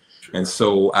neighborhood. And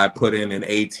so I put in an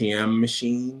ATM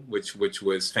machine, which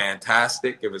was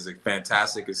fantastic. It was a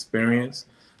fantastic experience.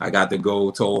 I got to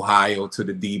go to Ohio to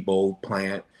the Diebold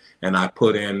plant, and I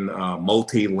put in a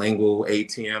multilingual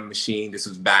ATM machine. This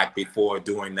was back before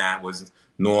doing that was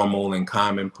normal and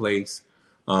commonplace.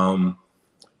 And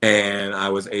I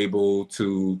was able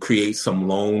to create some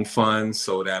loan funds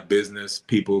so that business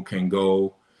people can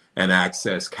go and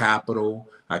access capital.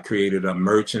 I created a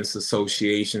merchants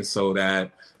association so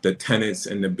that the tenants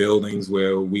in the buildings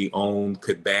where we owned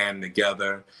could band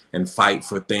together and fight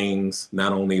for things,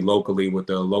 not only locally with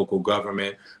the local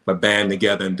government, but band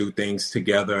together and do things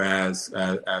together as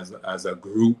a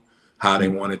group, how they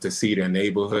wanted to see their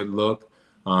neighborhood look.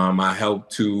 I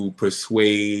helped to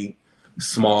persuade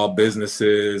small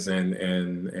businesses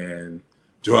and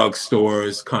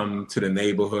drugstores come to the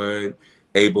neighborhood,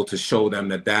 able to show them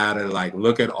the data, like,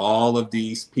 look at all of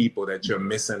these people that you're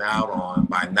missing out on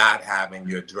by not having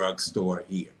your drugstore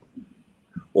here.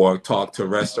 Or talk to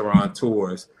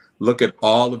restaurateurs, look at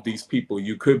all of these people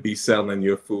you could be selling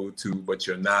your food to, but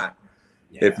you're not.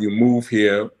 Yeah. If you move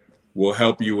here, we'll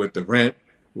help you with the rent,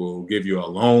 we'll give you a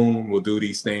loan, we'll do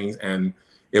these things. And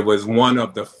it was one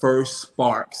of the first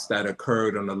sparks that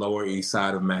occurred on the Lower East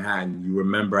Side of Manhattan. You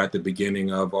remember at the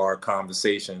beginning of our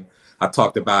conversation, I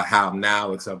talked about how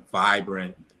now it's a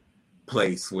vibrant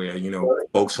place where, you know,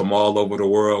 folks from all over the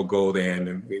world go there,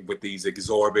 and with these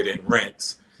exorbitant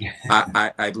rents.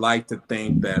 I'd like to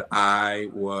think that I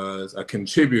was a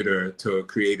contributor to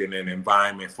creating an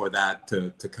environment for that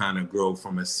to kind of grow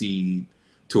from a seed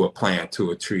to a plant,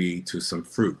 to a tree, to some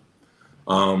fruit.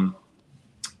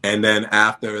 And then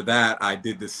after that, I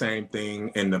did the same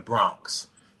thing in the Bronx.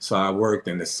 So I worked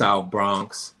in the South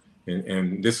Bronx,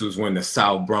 and this was when the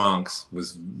South Bronx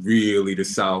was really the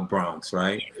South Bronx,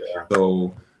 right? Yeah.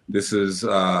 So this is,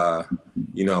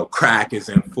 you know, crack is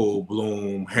in full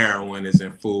bloom, heroin is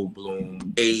in full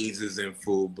bloom, AIDS is in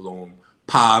full bloom,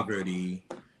 poverty.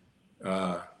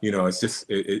 You know, it's just,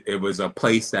 it was a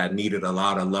place that needed a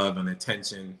lot of love and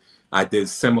attention. I did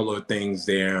similar things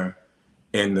there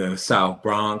in the South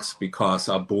Bronx because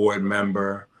a board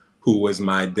member who was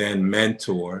my then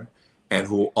mentor and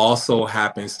who also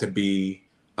happens to be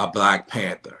a Black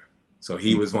Panther. So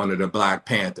he was one of the Black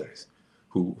Panthers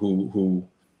who,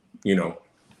 you know,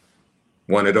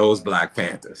 one of those Black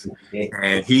Panthers.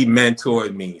 And he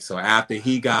mentored me. So after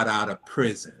he got out of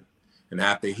prison and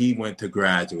after he went to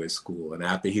graduate school and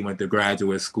after he went to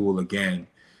graduate school again,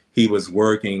 he was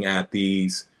working at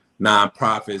these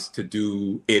nonprofits to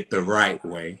do it the right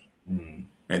way. Mm-hmm.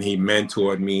 And he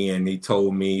mentored me and he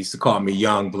told me, he used to call me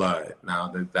Young Blood.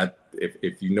 Now that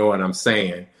if you know what I'm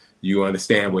saying, you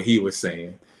understand what he was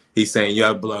saying. He's saying,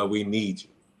 Young Blood, we need you.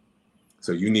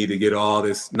 So you need to get all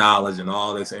this knowledge and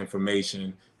all this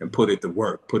information and put it to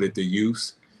work, put it to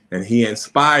use. And he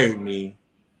inspired me,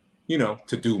 you know,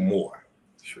 to do more.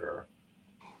 Sure.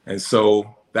 And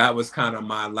so that was kind of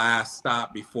my last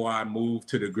stop before I moved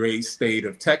to the great state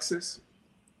of Texas,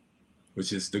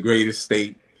 which is the greatest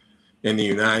state in the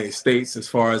United States as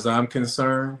far as I'm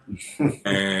concerned.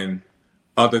 And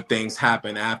other things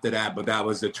happened after that, but that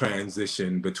was the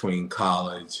transition between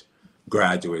college,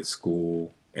 graduate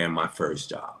school, and my first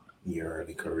job. Your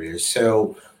early career.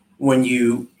 So when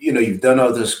you've done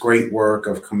all this great work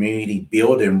of community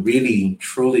building, really,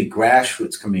 truly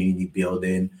grassroots community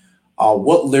building,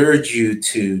 what lured you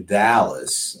to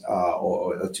Dallas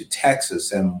or to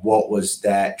Texas, and what was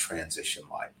that transition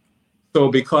like? So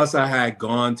because I had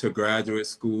gone to graduate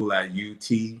school at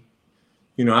UT, you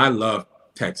know, I loved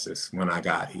Texas when I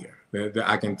got here.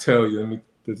 I can tell you,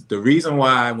 the reason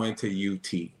why I went to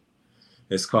UT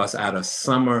is because I had a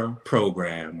summer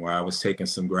program where I was taking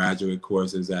some graduate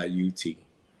courses at UT.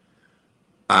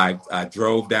 I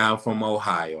drove down from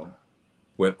Ohio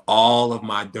with all of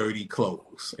my dirty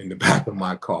clothes in the back of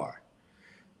my car.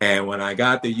 And when I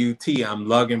got to UT, I'm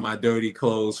lugging my dirty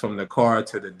clothes from the car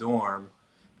to the dorm,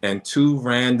 and two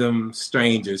random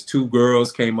strangers, two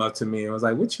girls came up to me and was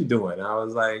like, "What you doing?" I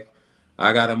was like,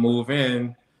 "I gotta move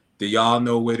in. Do y'all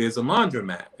know where there's a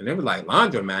laundromat?" And they were like,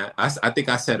 "Laundromat?" I think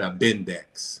I said a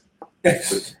Bendex.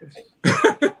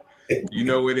 You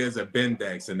know where there's a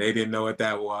Bendex, and they didn't know what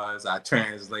that was. I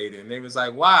translated, and they was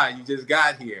like, "Why? You just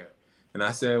got here." And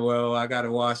I said, "Well, I got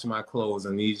to wash my clothes."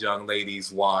 And these young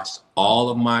ladies washed all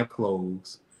of my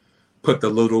clothes, put the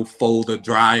little folder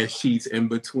dryer sheets in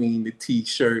between the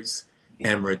T-shirts,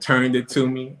 and returned it to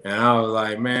me. And I was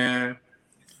like, man,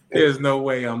 there's no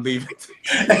way I'm leaving.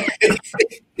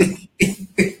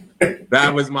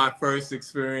 That was my first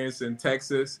experience in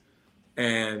Texas.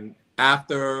 And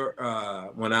after,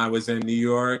 when I was in New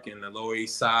York and the Lower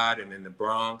East Side and in the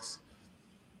Bronx,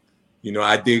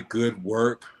 I did good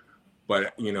work,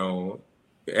 but,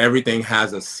 everything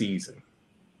has a season.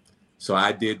 So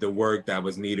I did the work that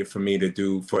was needed for me to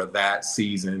do for that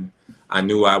season. I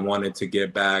knew I wanted to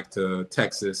get back to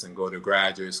Texas and go to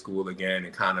graduate school again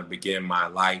and kind of begin my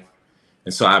life.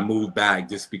 And so I moved back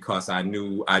just because I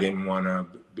knew I didn't want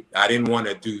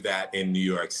to do that in New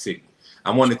York City.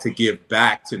 I wanted to give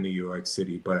back to New York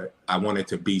City, but I wanted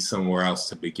to be somewhere else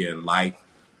to begin life.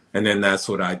 And then that's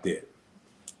what I did.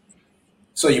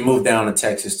 So you moved down to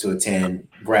Texas to attend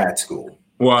grad school.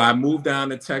 Well, I moved down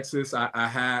to Texas. I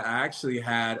actually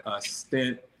had a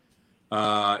stint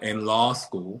in law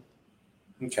school.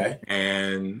 Okay.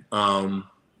 And,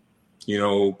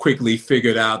 quickly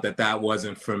figured out that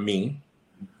wasn't for me.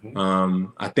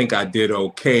 Mm-hmm. I think I did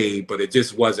okay, but it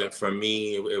just wasn't for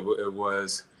me. It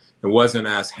wasn't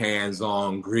as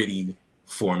hands-on gritty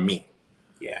for me.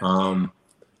 Yeah.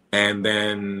 And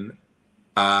then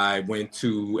I went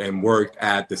to and worked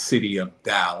at the city of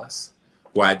Dallas,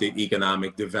 where I did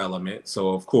economic development. So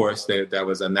of course that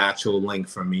was a natural link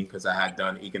for me because I had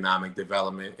done economic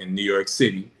development in New York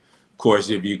City. Of course,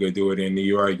 if you could do it in New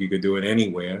York, you could do it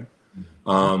anywhere.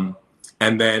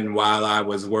 And then while I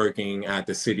was working at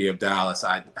the city of Dallas,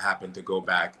 I happened to go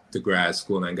back to grad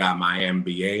school and got my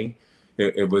MBA.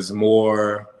 An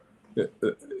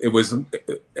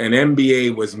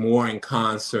MBA was more in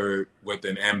concert with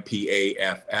an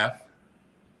MPAFF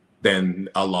than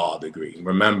a law degree.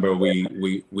 Remember,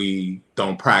 we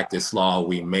don't practice law,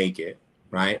 we make it,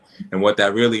 right? And what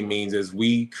that really means is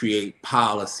we create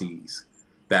policies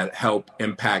that help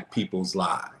impact people's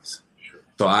lives.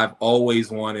 So I've always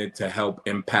wanted to help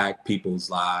impact people's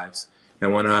lives.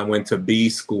 And when I went to B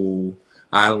school,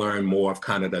 I learned more of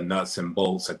kind of the nuts and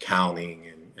bolts accounting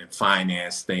and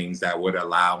finance things that would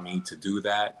allow me to do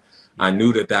that. I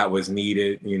knew that was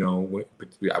needed.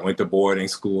 I went to boarding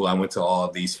school. I went to all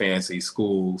of these fancy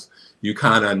schools. You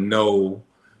kind of know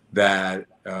that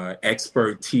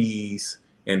expertise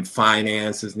in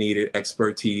finance is needed,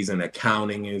 expertise in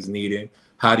accounting is needed.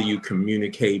 How do you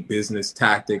communicate business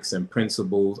tactics and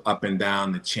principles up and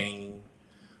down the chain?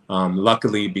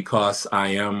 Luckily, because I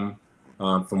am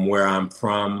from where I'm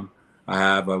from, I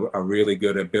have a really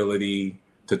good ability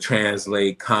to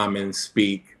translate common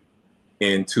speak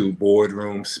into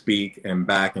boardroom speak and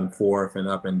back and forth and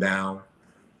up and down.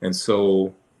 And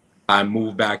so I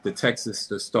moved back to Texas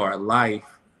to start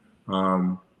life.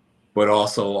 But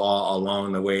also all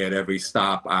along the way at every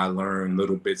stop, I learned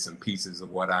little bits and pieces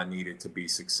of what I needed to be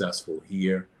successful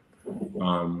here.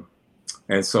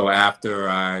 And so after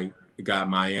I got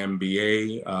my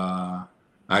MBA,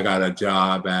 I got a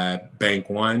job at Bank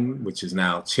One, which is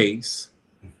now Chase.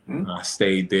 I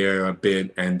stayed there a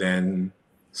bit and then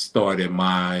started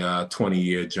my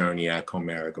 20-year journey at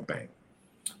Comerica Bank.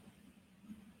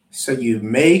 So you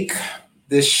make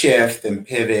this shift and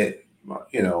pivot.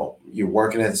 You're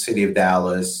working at the city of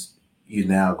Dallas. You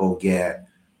now go get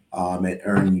and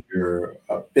earn your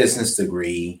business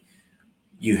degree.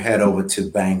 You head over to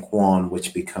Bank One,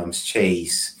 which becomes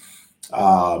Chase.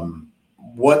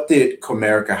 What did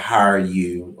Comerica hire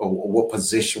you, or what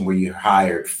position were you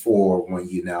hired for when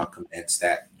you now commenced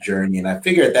that journey? And I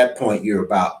figure at that point you're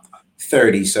about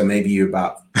 30, so maybe you're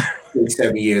about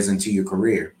 6-7 years into your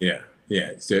career.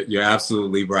 Yeah, so you're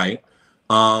absolutely right.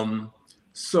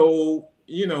 So,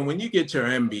 when you get your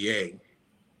MBA,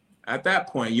 at that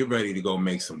point, you're ready to go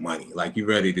make some money. Like you're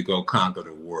ready to go conquer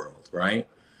the world, right?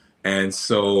 And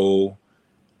so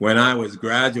when I was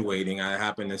graduating, I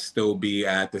happened to still be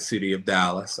at the city of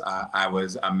Dallas. I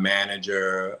was a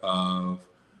manager of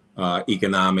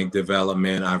economic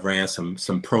development. I ran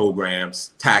some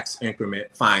programs, tax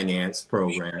increment finance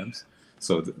programs.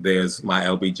 So there's my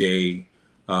LBJ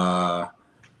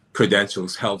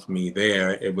credentials helped me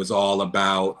there. It was all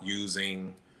about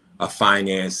using a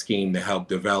finance scheme to help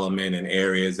development in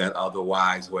areas that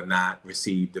otherwise would not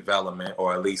receive development,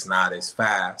 or at least not as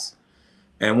fast.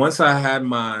 And once I had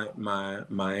my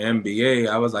MBA,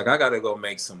 I was like, I got to go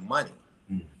make some money.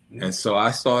 Mm-hmm. And so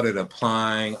I started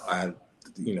applying at,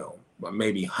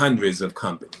 maybe hundreds of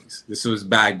companies. This was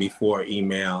back before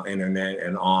email, internet,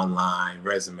 and online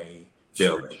resume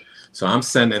building. So I'm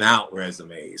sending out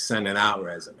resumes.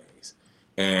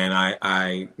 And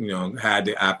I had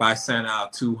to, if I sent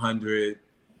out 200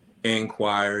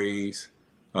 inquiries,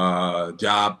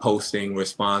 job posting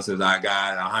responses, I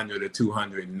got 100 or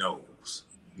 200 no's.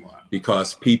 Wow.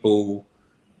 Because people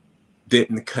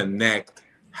didn't connect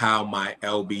how my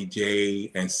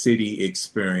LBJ and city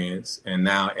experience and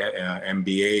now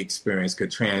MBA experience could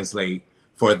translate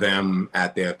for them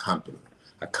at their company.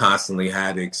 I constantly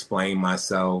had to explain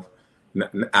myself.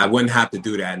 I wouldn't have to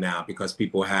do that now because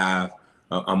people have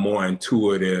a more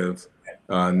intuitive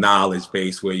knowledge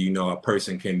base where, a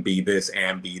person can be this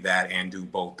and be that and do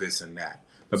both this and that.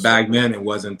 But back then it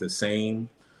wasn't the same.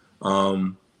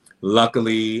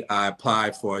 Luckily, I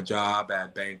applied for a job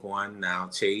at Bank One, now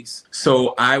Chase.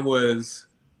 So I was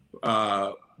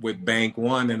with Bank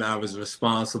One, and I was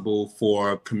responsible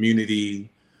for community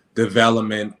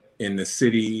development in the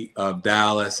city of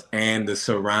Dallas and the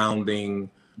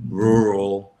surrounding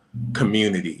rural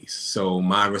communities. So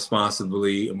my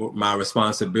responsibility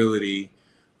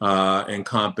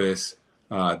encompassed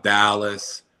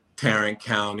Dallas, Tarrant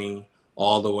County,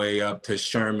 all the way up to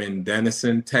Sherman,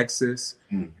 Denison, Texas,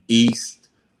 east,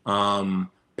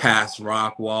 past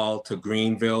Rockwall to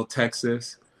Greenville,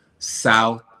 Texas,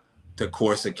 south to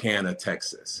Corsicana,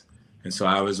 Texas. And so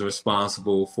I was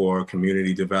responsible for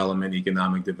community development,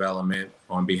 economic development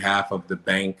on behalf of the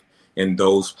bank in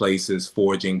those places,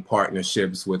 forging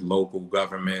partnerships with local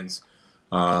governments,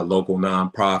 local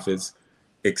nonprofits,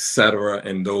 et cetera,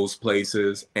 in those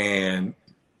places. And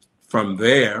from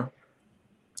there,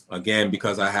 again,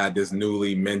 because I had this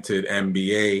newly minted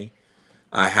MBA,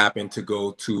 I happened to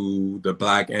go to the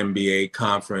Black MBA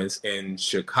conference in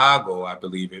Chicago, I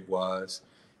believe it was.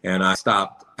 And I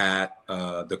stopped at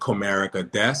the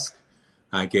Comerica desk.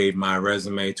 I gave my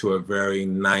resume to a very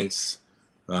nice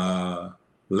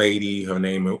lady. Her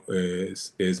name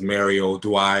is Mary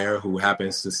O'Dwyer, who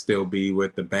happens to still be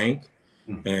with the bank.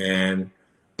 And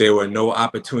there were no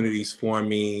opportunities for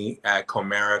me at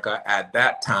Comerica at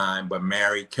that time, but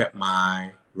Mary kept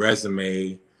my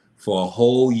resume for a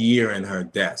whole year in her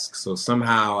desk. So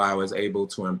somehow I was able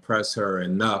to impress her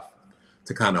enough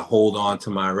to kind of hold on to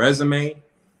my resume.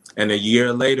 And a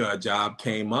year later, a job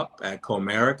came up at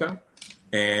Comerica,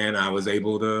 and I was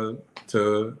able to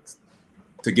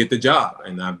get the job,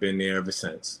 and I've been there ever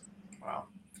since. Wow.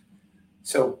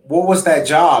 So what was that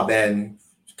job? And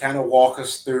kind of walk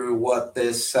us through what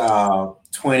this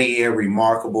 20-year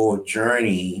remarkable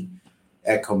journey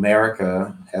at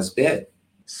Comerica has been.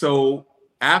 So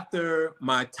after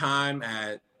my time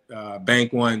at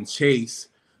Bank One Chase,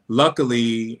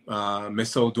 luckily,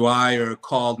 Ms. O'Dwyer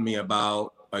called me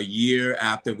about a year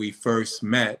after we first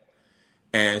met,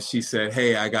 and she said,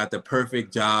 "Hey, I got the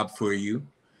perfect job for you."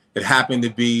 It happened to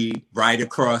be right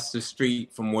across the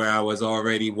street from where I was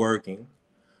already working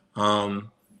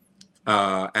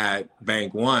at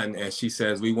Bank One. And she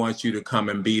says, "We want you to come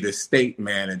and be the state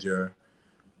manager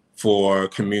for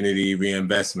Community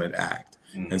Reinvestment Act."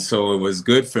 And so it was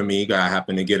good for me. I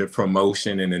happened to get a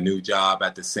promotion and a new job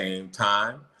at the same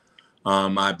time.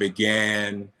 I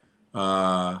began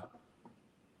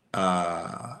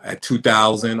at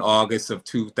 2000, August of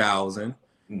 2000.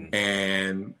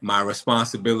 And my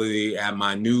responsibility at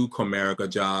my new Comerica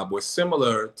job was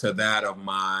similar to that of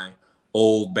my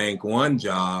old Bank One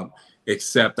job,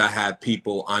 except I had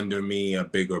people under me, a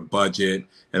bigger budget,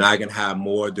 and I can have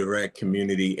more direct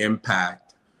community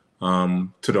impact to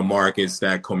the markets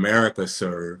that Comerica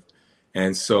served.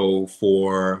 And so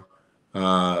for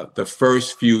the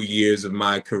first few years of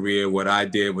my career, what I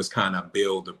did was kind of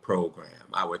build a program.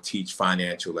 I would teach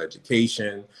financial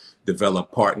education,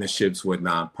 develop partnerships with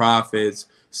nonprofits,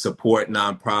 support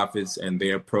nonprofits and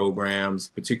their programs,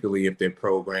 particularly if their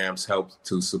programs help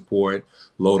to support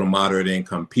low to moderate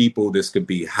income people. This could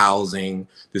be housing,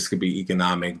 this could be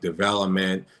economic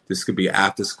development, this could be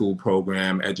after school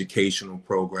program, educational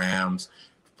programs,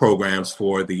 programs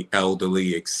for the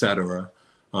elderly, et cetera.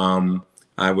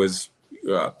 I was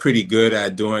pretty good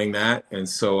at doing that. And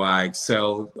so I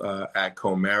excelled at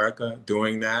Comerica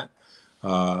doing that.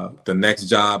 The next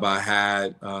job I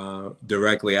had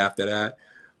directly after that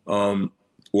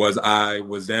was I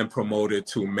was then promoted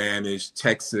to manage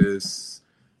Texas,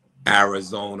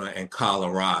 Arizona, and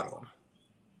Colorado.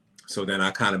 So then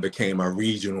I kind of became a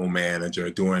regional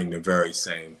manager doing the very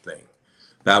same thing.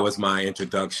 That was my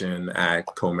introduction at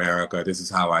Comerica. This is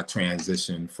how I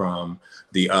transitioned from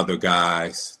the other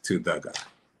guys to the guy.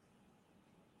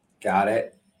 Got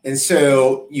it. And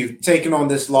so you've taken on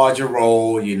this larger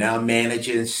role. You're now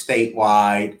managing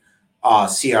statewide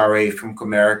CRA from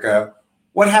Comerica.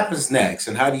 What happens next,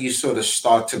 and how do you sort of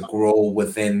start to grow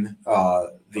within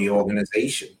the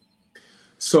organization?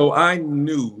 So I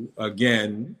knew,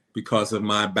 again, because of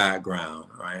my background,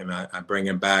 right, and I bring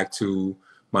it back to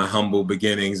my humble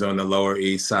beginnings on the Lower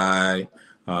East Side,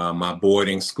 my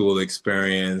boarding school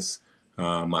experience,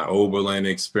 my Oberlin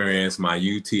experience, my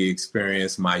UT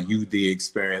experience, my UD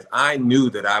experience. I knew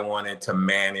that I wanted to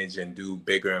manage and do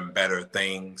bigger and better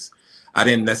things. I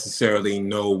didn't necessarily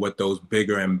know what those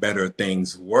bigger and better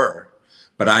things were,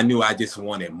 but I knew I just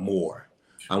wanted more.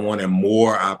 I wanted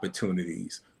more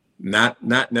opportunities,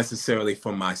 not necessarily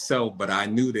for myself, but I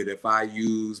knew that if I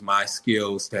use my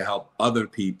skills to help other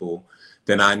people,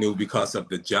 then I knew because of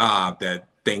the job that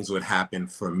things would happen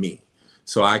for me.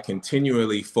 So I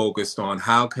continually focused on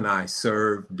how can I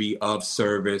serve, be of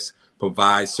service,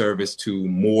 provide service to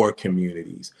more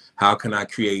communities? How can I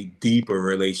create deeper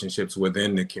relationships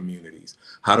within the communities?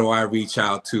 How do I reach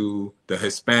out to the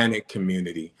Hispanic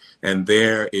community and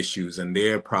their issues and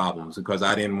their problems? Because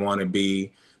I didn't want to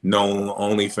be known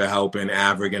only for helping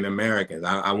African Americans.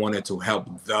 I wanted to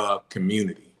help the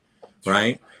community,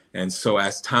 right? And so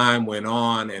as time went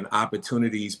on and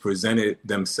opportunities presented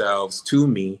themselves to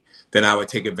me, then I would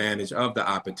take advantage of the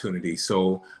opportunity.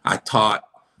 So I taught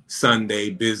Sunday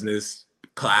business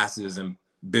classes and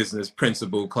business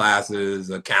principle classes,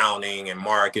 accounting and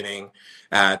marketing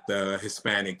at the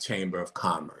Hispanic Chamber of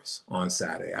Commerce on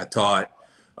Saturday. I taught,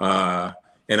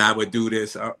 and I would do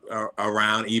this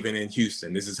around even in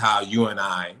Houston. This is how you and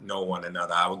I know one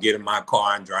another. I would get in my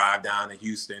car and drive down to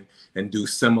Houston and do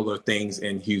similar things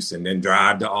in Houston, then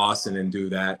drive to Austin and do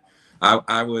that.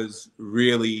 I was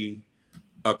really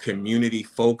a community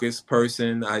focused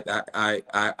person.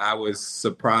 I was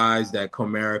surprised that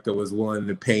Comerica was willing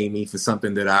to pay me for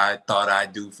something that I thought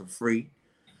I'd do for free.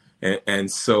 And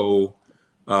so,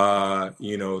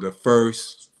 the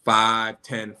first 5,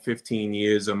 10, 15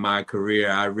 years of my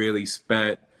career, I really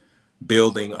spent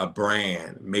building a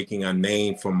brand, making a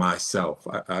name for myself.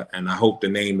 And I hope the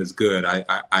name is good.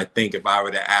 I think if I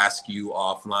were to ask you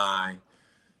offline,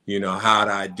 how'd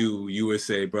I do? You would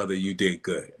say, brother, you did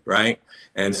good, right?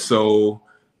 And so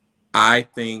I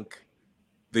think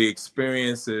the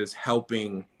experiences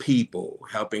helping people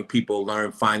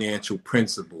learn financial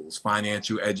principles,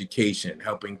 financial education,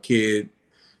 helping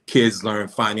kids learn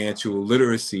financial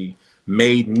literacy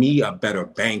made me a better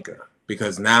banker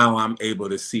because now I'm able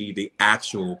to see the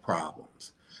actual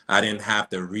problems. I didn't have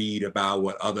to read about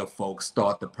what other folks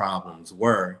thought the problems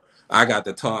were. I got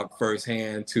to talk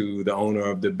firsthand to the owner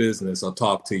of the business or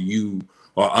talk to you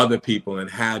or other people and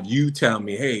have you tell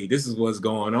me, hey, this is what's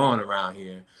going on around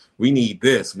here. We need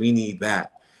this, we need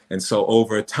that. And so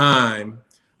over time,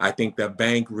 I think the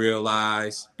bank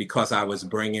realized because I was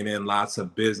bringing in lots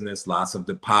of business, lots of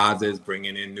deposits,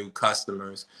 bringing in new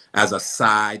customers as a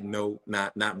side note,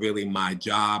 not really my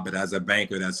job, but as a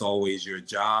banker, that's always your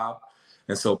job.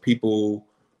 And so people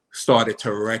started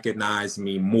to recognize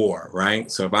me more, right?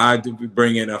 So if I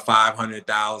bring in a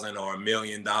 $500,000 or $1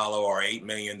 million or $8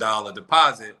 million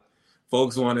deposit,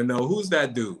 folks want to know who's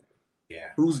that dude?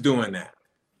 Yeah. Who's doing that?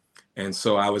 And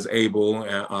so I was able,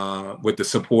 with the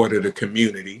support of the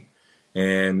community,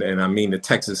 and I mean the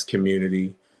Texas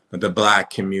community, the Black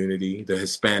community, the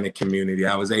Hispanic community,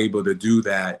 I was able to do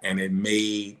that, and it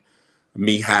made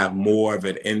me have more of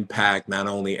an impact, not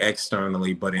only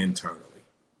externally, but internally.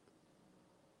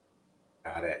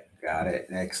 Got it.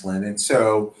 Excellent. And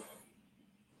so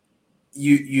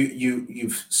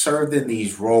you've served in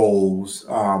these roles.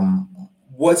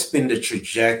 What's been the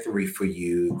trajectory for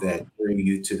you that drew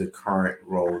you to the current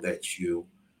role that you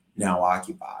now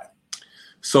occupy?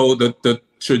 So the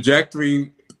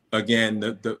trajectory,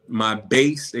 again, my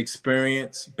base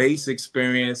experience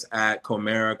at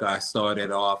Comerica, I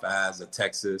started off as a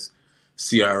Texas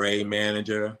CRA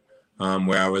manager,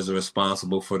 where I was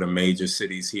responsible for the major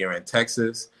cities here in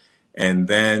Texas. And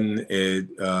then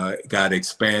it got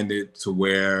expanded to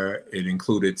where it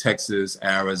included Texas,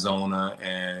 Arizona,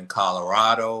 and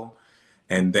Colorado.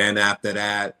 And then after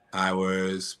that, I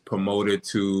was promoted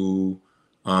to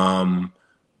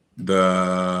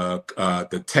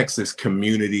the Texas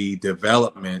Community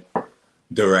Development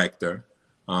Director,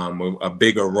 a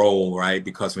bigger role, right?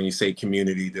 Because when you say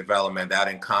community development, that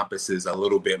encompasses a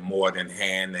little bit more than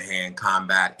hand-to-hand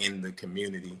combat in the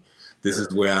community. This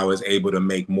is where I was able to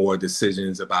make more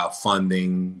decisions about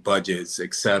funding, budgets,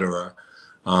 et cetera.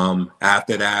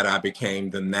 After that, I became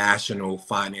the National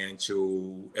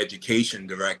Financial Education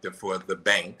Director for the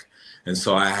bank. And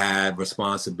so I had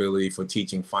responsibility for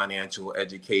teaching financial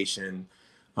education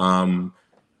at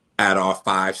our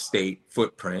 5-state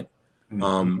footprint.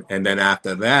 And then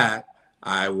after that,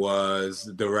 I was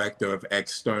Director of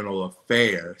External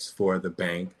Affairs for the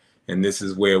bank. And this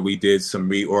is where we did some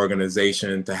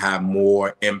reorganization to have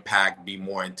more impact, be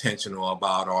more intentional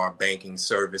about our banking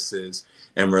services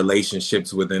and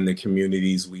relationships within the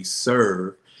communities we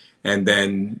serve. And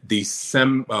then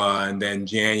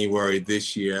January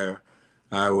this year,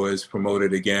 I was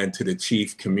promoted again to the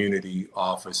Chief Community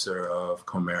Officer of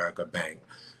Comerica Bank.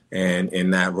 And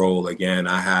in that role, again,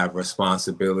 I have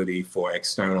responsibility for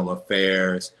external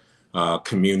affairs,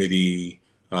 community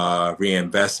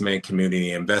reinvestment,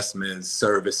 community investments,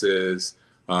 services.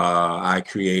 I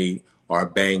create our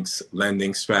bank's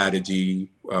lending strategy,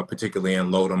 particularly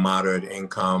in low to moderate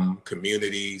income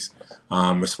communities.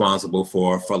 Responsible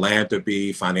for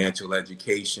philanthropy, financial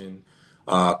education,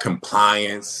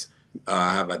 compliance.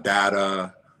 I have a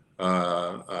data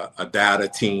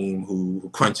team who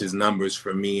crunches numbers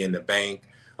for me in the bank,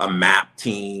 a map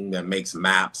team that makes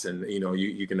maps. And,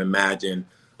 you can imagine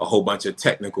a whole bunch of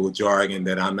technical jargon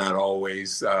that I'm not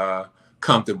always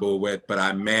comfortable with, but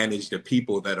I manage the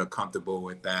people that are comfortable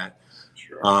with that.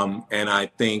 Sure. And I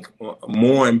think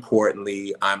more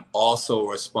importantly, I'm also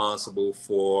responsible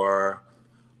for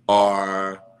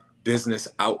our business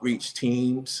outreach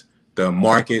teams, the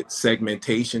market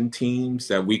segmentation teams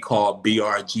that we call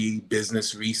BRG,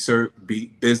 business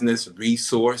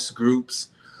resource groups,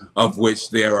 of which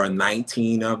there are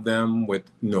 19 of them with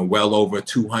well over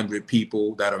 200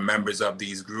 people that are members of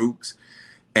these groups.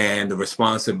 And the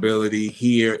responsibility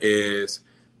here is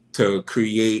to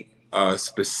create a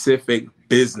specific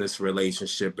business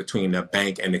relationship between the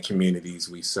bank and the communities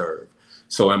we serve.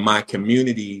 So in my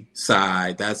community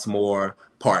side, that's more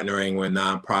partnering with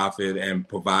nonprofit and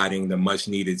providing the much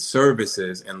needed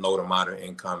services in low to moderate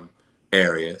income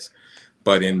areas.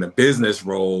 But in the business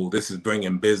role, this is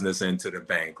bringing business into the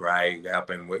bank, right?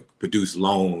 Helping produce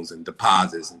loans and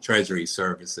deposits and treasury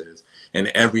services and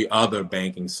every other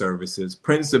banking services,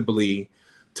 principally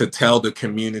to tell the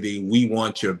community, we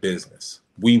want your business.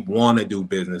 We want to do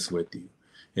business with you.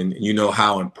 And you know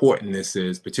how important this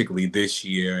is, particularly this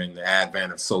year in the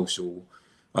advent of social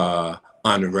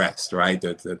unrest, right?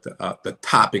 The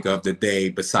topic of the day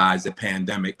besides the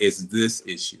pandemic is this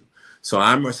issue. So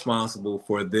I'm responsible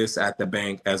for this at the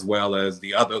bank as well as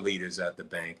the other leaders at the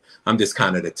bank. I'm just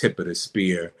kind of the tip of the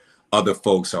spear. Other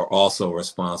folks are also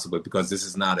responsible because this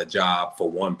is not a job for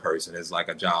one person. It's like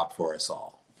a job for us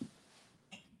all.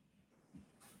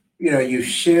 You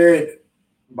shared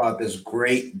about this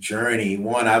great journey.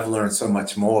 One, I've learned so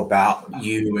much more about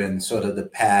you and sort of the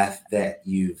path that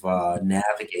you've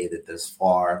navigated this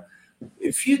far.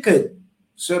 If you could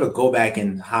sort of go back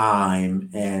in time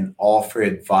and offer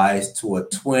advice to a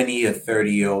 20 or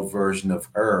 30-year-old version of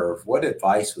Irv, what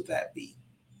advice would that be?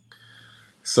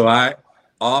 So I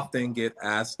often get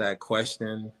asked that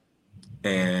question,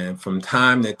 and from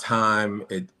time to time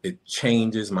it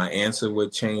changes. My answer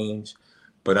would change,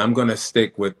 but I'm going to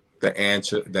stick with the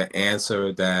answer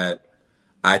that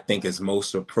I think is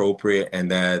most appropriate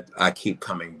and that I keep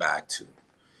coming back to.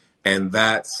 And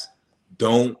that's,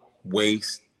 don't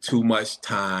waste too much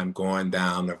time going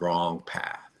down the wrong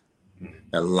path.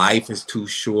 That life is too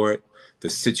short. The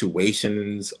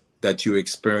situations that you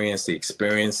experience, the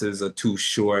experiences are too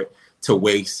short to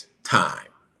waste time.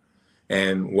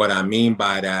 And what I mean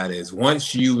by that is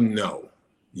once you know,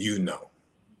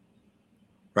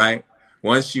 right?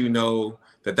 Once you know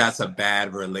that that's a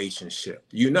bad relationship,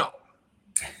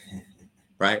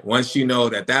 right? Once you know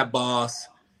that boss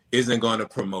isn't going to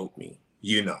promote me,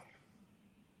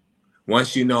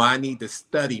 Once you know I need to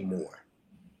study more,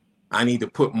 I need to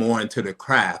put more into the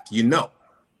craft,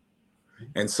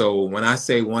 And so when I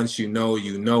say once you know,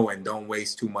 and don't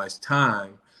waste too much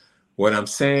time, what I'm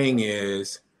saying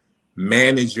is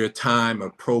manage your time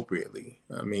appropriately.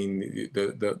 I mean,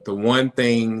 the one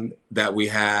thing that we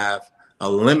have a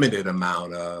limited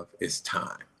amount of is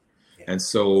time. And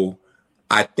so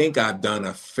I think I've done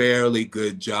a fairly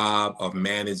good job of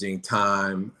managing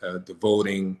time,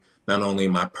 devoting not only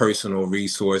my personal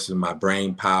resources, my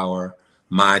brain power,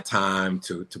 my time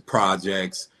to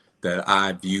projects that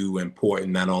I view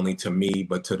important, not only to me,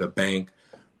 but to the bank.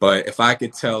 But if I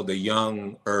could tell the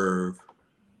young Irv,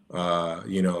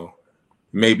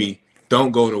 maybe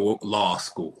don't go to law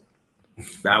school.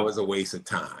 That was a waste of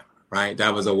time, right?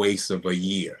 That was a waste of a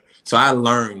year. So I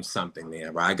learned something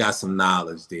there, right? I got some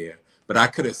knowledge there, but I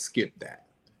could have skipped that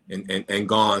and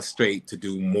gone straight to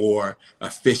do more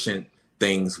efficient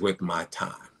things with my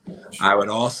time. I would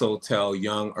also tell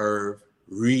young Irv,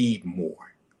 read more.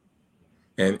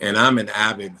 And I'm an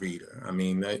avid reader. I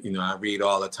mean, I read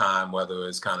all the time, whether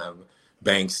it's kind of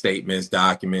bank statements,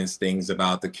 documents, things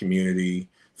about the community,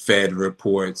 Fed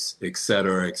reports, et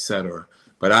cetera, et cetera.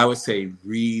 But I would say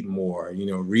read more,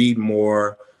 read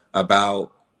more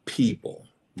about people,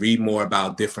 read more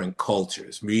about different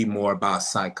cultures, read more about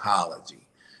psychology,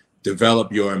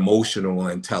 develop your emotional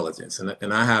intelligence.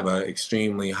 And I have an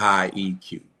extremely high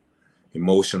EQ,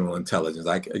 emotional intelligence.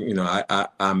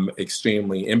 I'm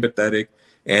extremely empathetic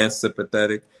and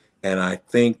sympathetic. And I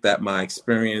think that my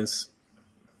experience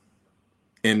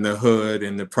in the hood,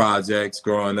 in the projects,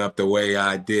 growing up the way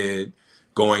I did,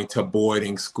 going to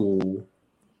boarding school,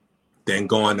 then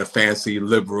going to fancy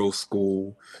liberal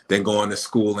school, then going to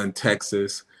school in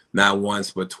Texas, not once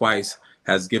but twice,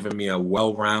 has given me a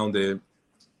well-rounded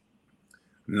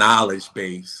knowledge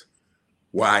base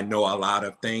where I know a lot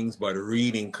of things, but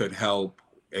reading could help,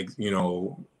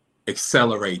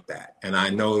 accelerate that. And I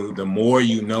know the more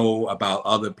you know about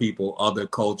other people, other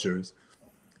cultures,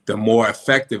 the more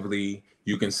effectively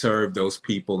you can serve those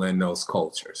people and those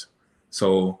cultures.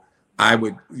 So I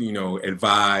would,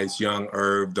 advise young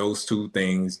Irv those two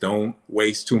things. Don't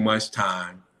waste too much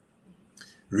time.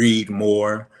 Read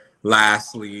more.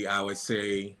 Lastly, I would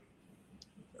say,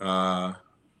 and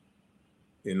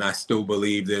I still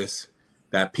believe this,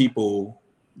 that people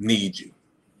need you,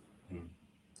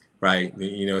 right?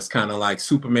 It's kind of like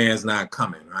Superman's not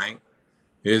coming, right?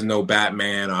 There's no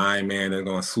Batman or Iron Man that's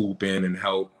going to swoop in and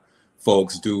help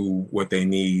folks do what they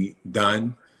need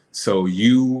done. So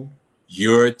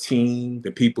your team,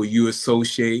 the people you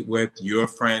associate with, your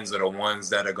friends are the ones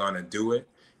that are going to do it.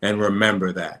 And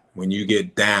remember that when you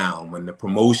get down, when the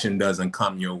promotion doesn't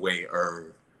come your way,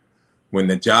 Irv, when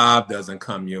the job doesn't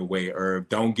come your way, Irv,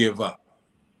 don't give up.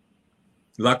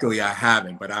 Luckily, I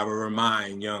haven't, but I will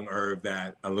remind young Irv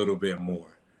that a little bit more.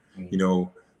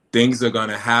 Things are going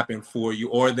to happen for you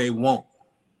or they won't.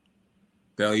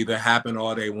 They'll either happen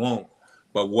or they won't.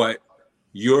 But what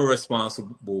you're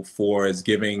responsible for is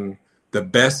giving the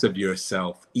best of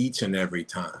yourself each and every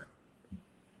time.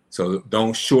 So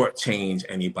don't shortchange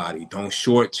anybody. Don't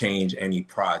shortchange any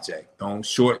project. Don't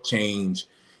shortchange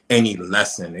any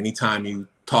lesson. Anytime you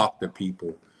talk to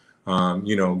people,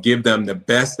 give them the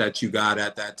best that you got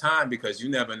at that time, because you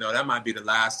never know. That might be the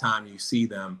last time you see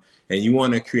them, and you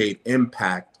want to create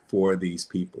impact for these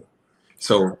people.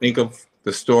 So think of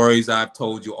the stories I've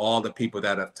told you, all the people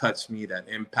that have touched me, that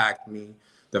impact me,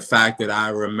 the fact that I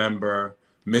remember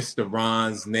Mr.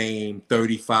 Ron's name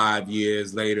 35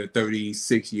 years later,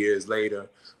 36 years later,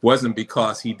 wasn't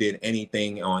because he did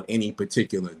anything on any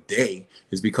particular day.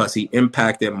 It's because he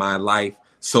impacted my life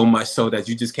so much so that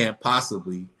you just can't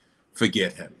possibly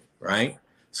forget him, right?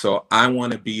 So I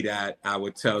want to be that. I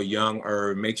would tell young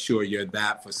Irv, make sure you're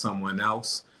that for someone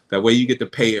else. That way you get to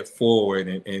pay it forward,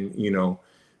 and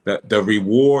the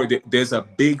reward, there's a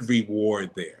big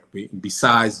reward there.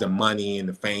 Besides the money and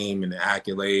the fame and the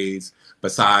accolades,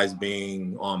 besides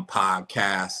being on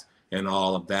podcasts and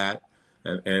all of that.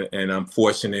 And I'm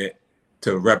fortunate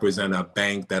to represent a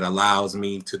bank that allows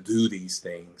me to do these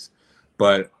things.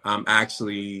 But I'm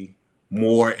actually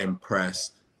more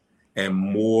impressed and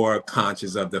more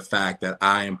conscious of the fact that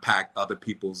I impact other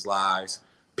people's lives,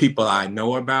 people I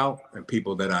know about and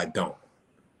people that I don't.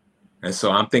 And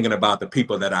so I'm thinking about the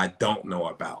people that I don't know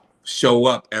about. Show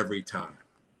up every time.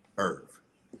 Irv,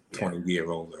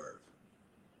 20-year-old Irv.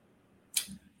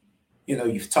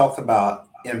 You've talked about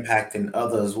impacting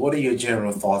others. What are your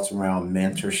general thoughts around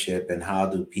mentorship, and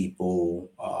how can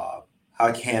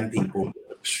people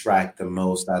extract the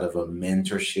most out of a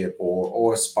mentorship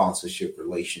or sponsorship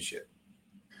relationship?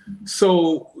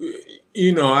 So,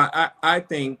 I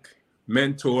think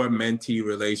mentor-mentee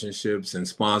relationships and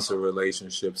sponsor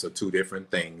relationships are two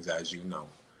different things, as you know.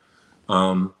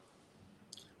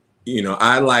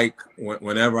 I like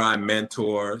whenever I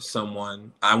mentor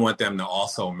someone, I want them to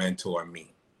also mentor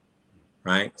me,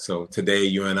 right? So today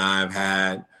you and I have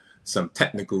had some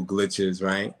technical glitches,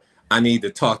 right? I need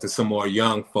to talk to some more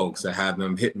young folks to have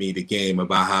them hit me the game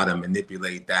about how to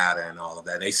manipulate data and all of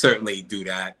that. They certainly do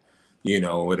that,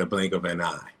 with a blink of an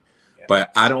eye. Yeah.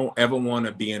 But I don't ever want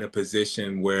to be in a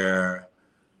position where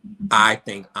I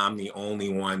think I'm the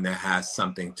only one that has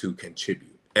something to contribute.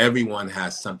 Everyone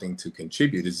has something to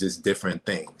contribute. It's just different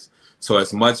things. So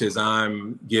as much as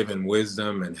I'm giving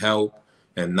wisdom and help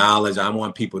and knowledge, I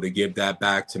want people to give that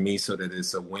back to me so that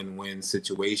it's a win-win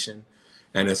situation.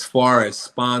 And as far as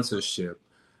sponsorship,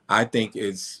 I think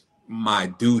it's my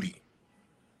duty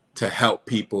to help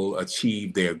people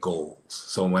achieve their goals.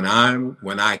 So when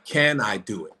I can, I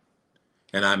do it.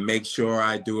 And I make sure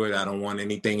I do it. I don't want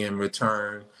anything in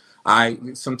return.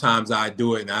 Sometimes I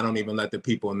do it and I don't even let the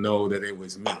people know that it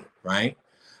was me, right?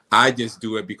 I just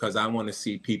do it because I want to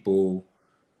see people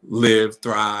live,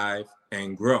 thrive,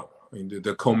 and grow. I mean,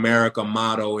 the Comerica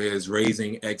motto is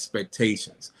raising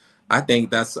expectations. I think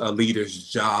that's a leader's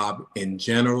job in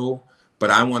general,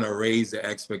 but I want to raise the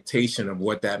expectation of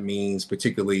what that means,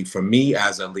 particularly for me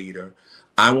as a leader.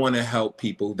 I want to help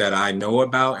people that I know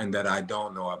about and that I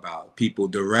don't know about, people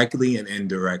directly and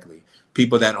indirectly.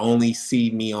 People that only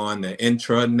see me on the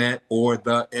intranet or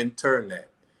the internet.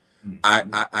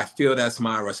 Mm-hmm. I feel that's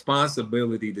my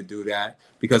responsibility to do that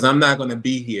because I'm not going to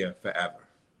be here forever,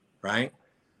 right?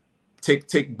 Tick,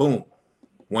 tick, boom.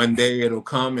 One day it'll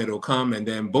come, and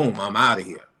then boom, I'm out of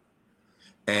here.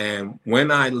 And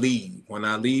when I leave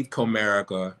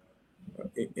Comerica,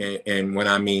 and when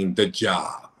I mean the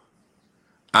job,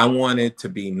 I want it to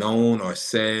be known or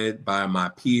said by my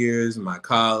peers, my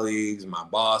colleagues, my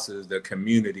bosses, the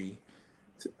community,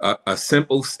 a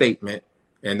simple statement,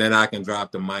 and then I can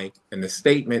drop the mic. And the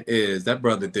statement is that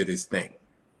brother did his thing.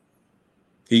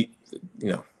 He,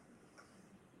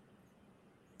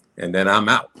 and then I'm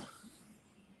out.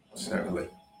 Certainly.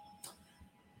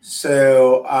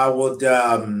 So I would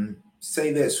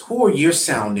say this: who are your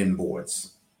sounding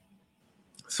boards?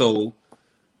 So,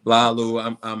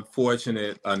 Lalu, I'm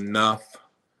fortunate enough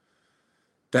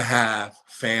to have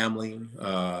family,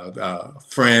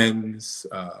 friends,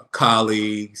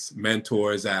 colleagues,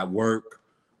 mentors at work.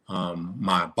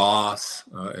 My boss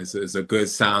is a good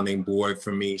sounding board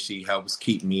for me. She helps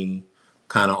keep me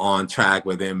kind of on track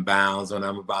within bounds. When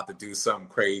I'm about to do something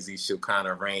crazy, she'll kind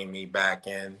of rein me back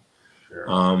in.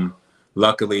 Sure.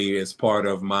 Luckily, as part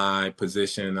of my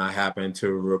position, I happen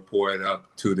to report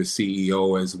up to the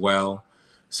CEO as well.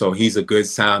 So he's a good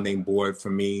sounding board for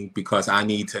me because I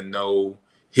need to know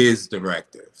his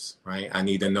directives, right? I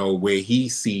need to know where he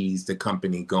sees the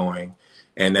company going.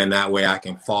 And then that way I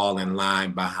can fall in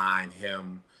line behind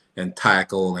him and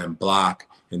tackle and block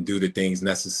and do the things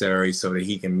necessary so that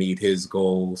he can meet his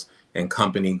goals and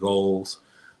company goals.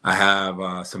 I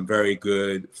have some very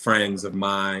good friends of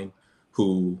mine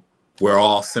who we're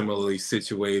all similarly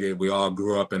situated. We all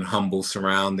grew up in humble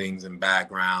surroundings and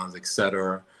backgrounds, et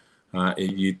cetera.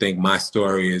 You think my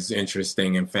story is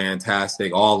interesting and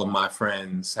fantastic. All of my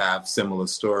friends have similar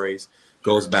stories.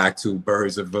 Goes back to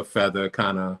birds of a feather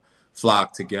kind of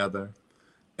flock together.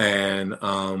 And,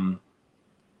 I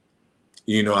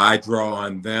draw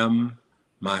on them,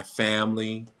 my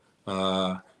family,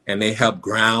 and they help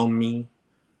ground me.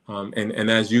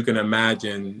 And as you can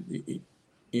imagine,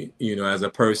 as a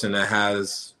person that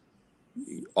has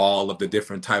all of the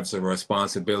different types of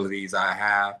responsibilities I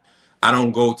have, I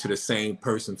don't go to the same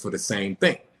person for the same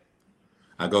thing.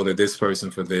 I go to this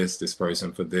person for this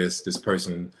person for this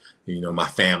person, my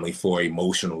family for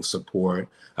emotional support.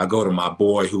 I go to my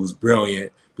boy who's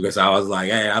brilliant because I was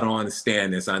like, hey, I don't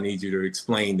understand this. I need you to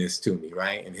explain this to me,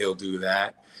 right? And he'll do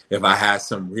that. If I have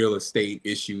some real estate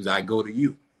issues, I go to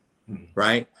you,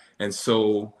 right? And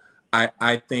so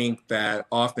I think that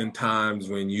oftentimes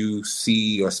when you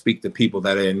see or speak to people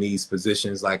that are in these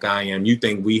positions like I am, you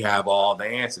think we have all the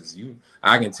answers.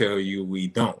 I can tell you we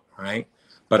don't, right?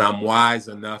 But I'm wise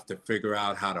enough to figure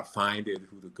out how to find it,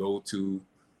 who to go to,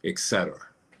 etc.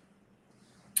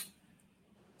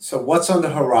 So what's on the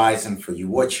horizon for you?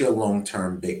 What's your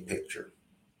long-term big picture?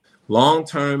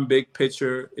 Long-term big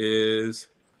picture is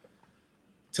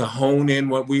to hone in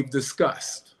what we've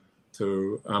discussed.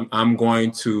 I'm going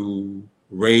to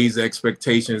raise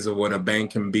expectations of what a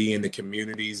bank can be in the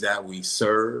communities that we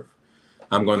serve.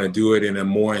 I'm going to do it in a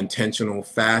more intentional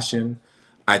fashion.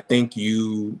 I think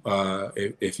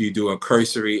if you do a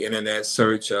cursory internet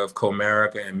search of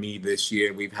Comerica and me this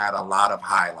year, we've had a lot of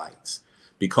highlights.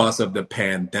 Because of the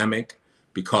pandemic,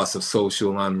 because of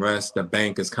social unrest, the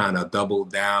bank has kind of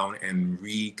doubled down and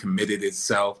recommitted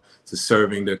itself to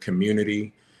serving the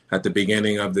community. At the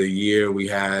beginning of the year, we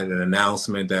had an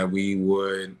announcement that we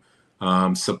would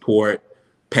support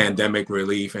pandemic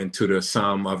relief into the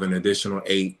sum of an additional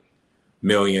 $8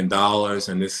 million.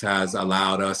 And this has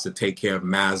allowed us to take care of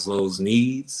Maslow's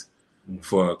needs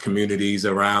for communities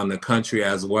around the country,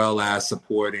 as well as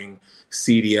supporting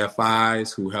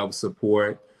CDFIs who help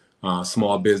support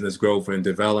small business growth and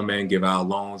development, give out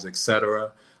loans, et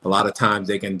cetera. A lot of times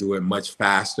they can do it much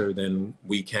faster than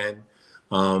we can.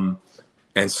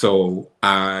 And so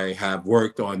I have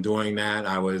worked on doing that.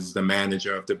 I was the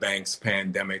manager of the bank's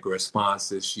pandemic response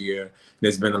this year.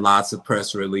 There's been lots of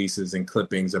press releases and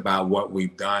clippings about what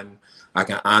we've done. I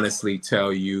can honestly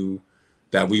tell you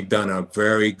that we've done a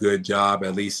very good job,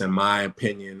 at least in my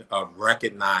opinion, of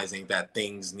recognizing that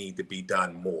things need to be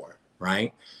done more,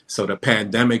 right? So the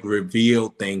pandemic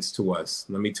revealed things to us.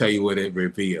 Let me tell you what it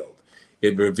revealed.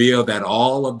 It revealed that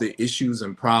all of the issues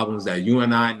and problems that you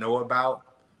and I know about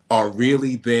are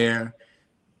really there,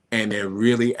 and they're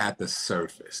really at the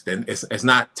surface. Then it's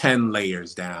not 10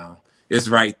 layers down. It's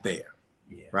right there,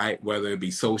 right? Whether it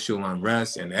be social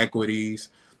unrest, inequities,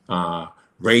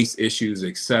 race issues,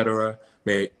 et cetera,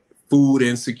 food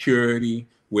insecurity,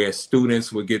 where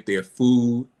students would get their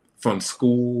food from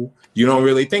school. You don't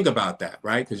really think about that,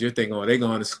 right? Because you're thinking, they're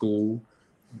going to school,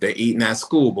 they're eating at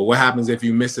school. But what happens if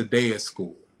you miss a day of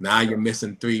school? Now you're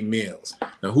missing 3 meals.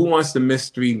 Now, who wants to miss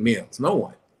 3 meals? No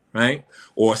one. Right?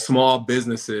 Or small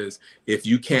businesses, if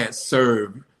you can't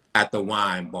serve at the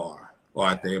wine bar or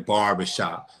at the barber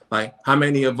shop, like how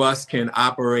many of us can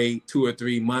operate 2 or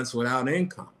 3 months without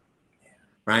income?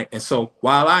 right? And so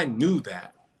while I knew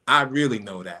that, I really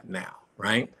know that now,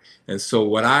 right? And so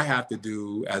what I have to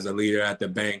do as a leader at the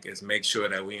bank is make sure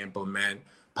that we implement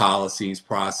policies,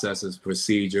 processes,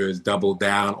 procedures, double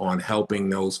down on helping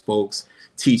those folks,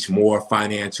 teach more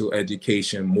financial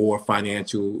education, more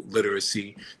financial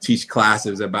literacy, teach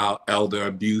classes about elder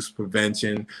abuse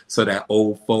prevention so that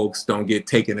old folks don't get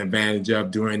taken advantage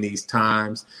of during these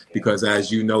times. Because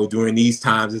as you know, during these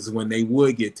times is when they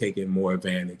would get taken more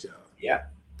advantage of. Yeah.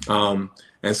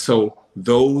 And so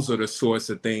those are the sorts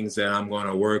of things that I'm going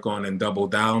to work on and double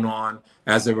down on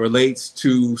as it relates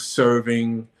to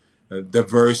serving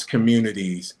diverse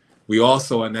communities. We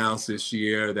also announced this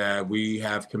year that we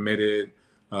have committed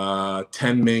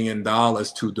 $10 million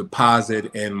to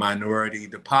deposit in minority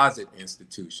deposit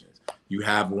institutions. You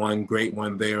have one great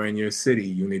one there in your city,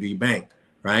 Unity Bank,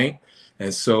 right?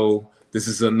 And so this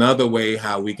is another way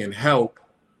how we can help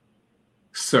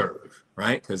serve,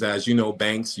 right? Because as you know,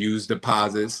 banks use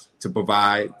deposits to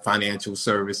provide financial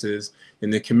services in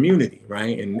the community,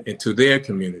 right? And to their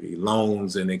community,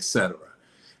 loans and et cetera.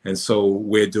 And so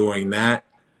we're doing that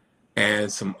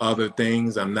and some other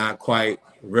things I'm not quite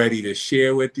ready to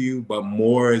share with you, but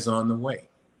more is on the way.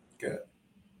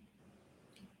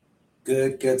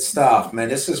 Good stuff, man.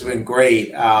 This has been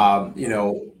great.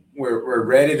 We're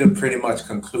ready to pretty much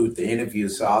conclude the interview.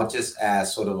 So I'll just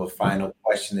ask sort of a final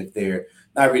question, if there,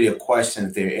 not really a question,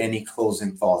 if there are any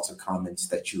closing thoughts or comments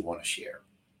that you want to share.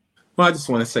 Well, I just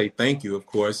want to say thank you. Of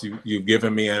course, you've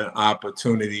given me an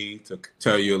opportunity to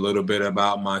tell you a little bit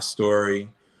about my story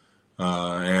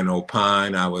and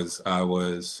opine. I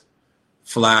was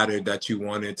flattered that you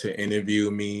wanted to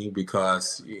interview me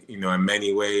because, you know, in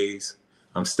many ways,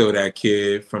 I'm still that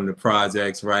kid from the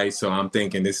projects, right? So I'm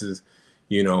thinking this is,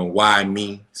 you know, why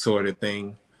me sort of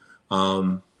thing.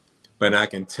 But I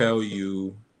can tell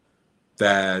you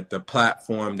that the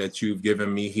platform that you've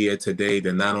given me here today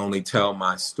to not only tell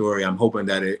my story, I'm hoping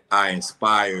that I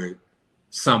inspired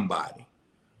somebody.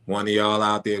 One of y'all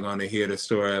out there going to hear the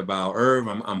story about Irv.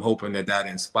 I'm hoping that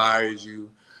inspires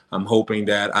you. I'm hoping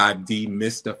that I've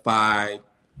demystified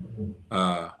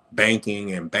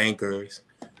banking and bankers.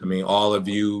 I mean, all of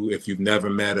you, if you've never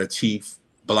met a chief,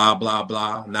 blah, blah,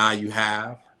 blah, now you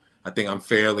have. I think I'm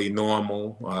fairly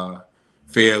normal,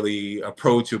 fairly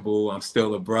approachable. I'm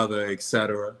still a brother,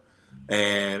 etc.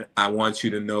 And I want you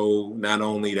to know not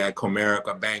only that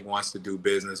Comerica Bank wants to do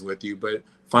business with you, but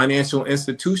financial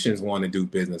institutions want to do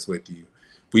business with you.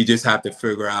 We just have to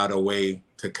figure out a way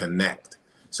to connect.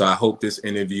 So I hope this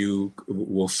interview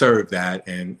will serve that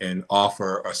and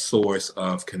offer a source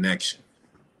of connection.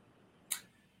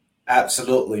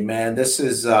 Absolutely, man. This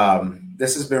has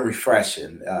been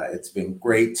refreshing. It's been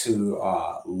great to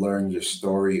learn your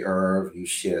story, Irv. You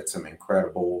shared some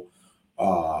incredible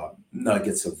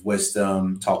nuggets of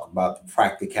wisdom, talk about the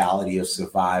practicality of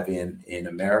surviving in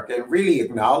America, and really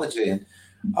acknowledging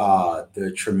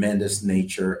the tremendous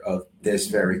nature of this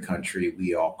very country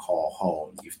we all call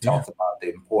home. You've talked about the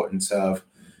importance of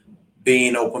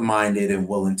being open-minded and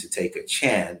willing to take a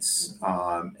chance,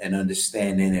 and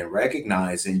understanding and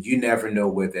recognizing you never know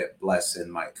where that blessing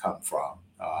might come from.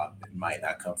 It might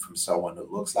not come from someone who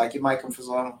looks like you, might come from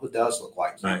someone who does look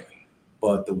like you. Right.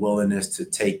 But the willingness to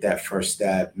take that first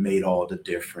step made all the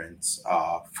difference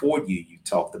for you. You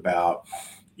talked about,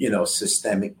 you know,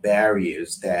 systemic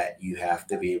barriers that you have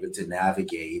to be able to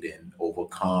navigate and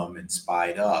overcome in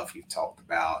spite of. You've talked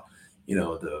about,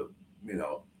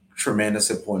 tremendous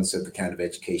importance of the kind of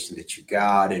education that you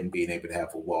got and being able to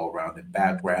have a well-rounded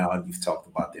background. You've talked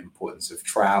about the importance of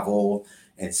travel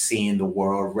and seeing the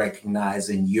world,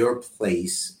 recognizing your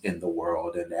place in the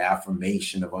world, and the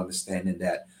affirmation of understanding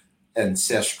that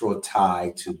ancestral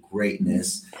tie to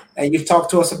greatness. And you've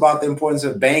talked to us about the importance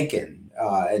of banking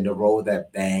and the role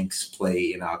that banks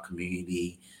play in our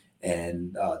community,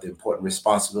 and the important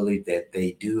responsibility that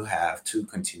they do have to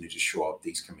continue to show up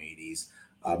these communities.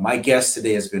 My guest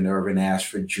today has been Irvin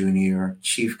Ashford Jr.,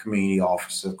 Chief Community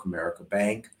Officer of Comerica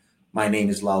Bank. My name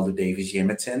is Laldo Davis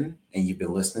Yemerton, and you've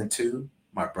been listening to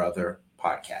My Brother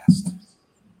Podcast.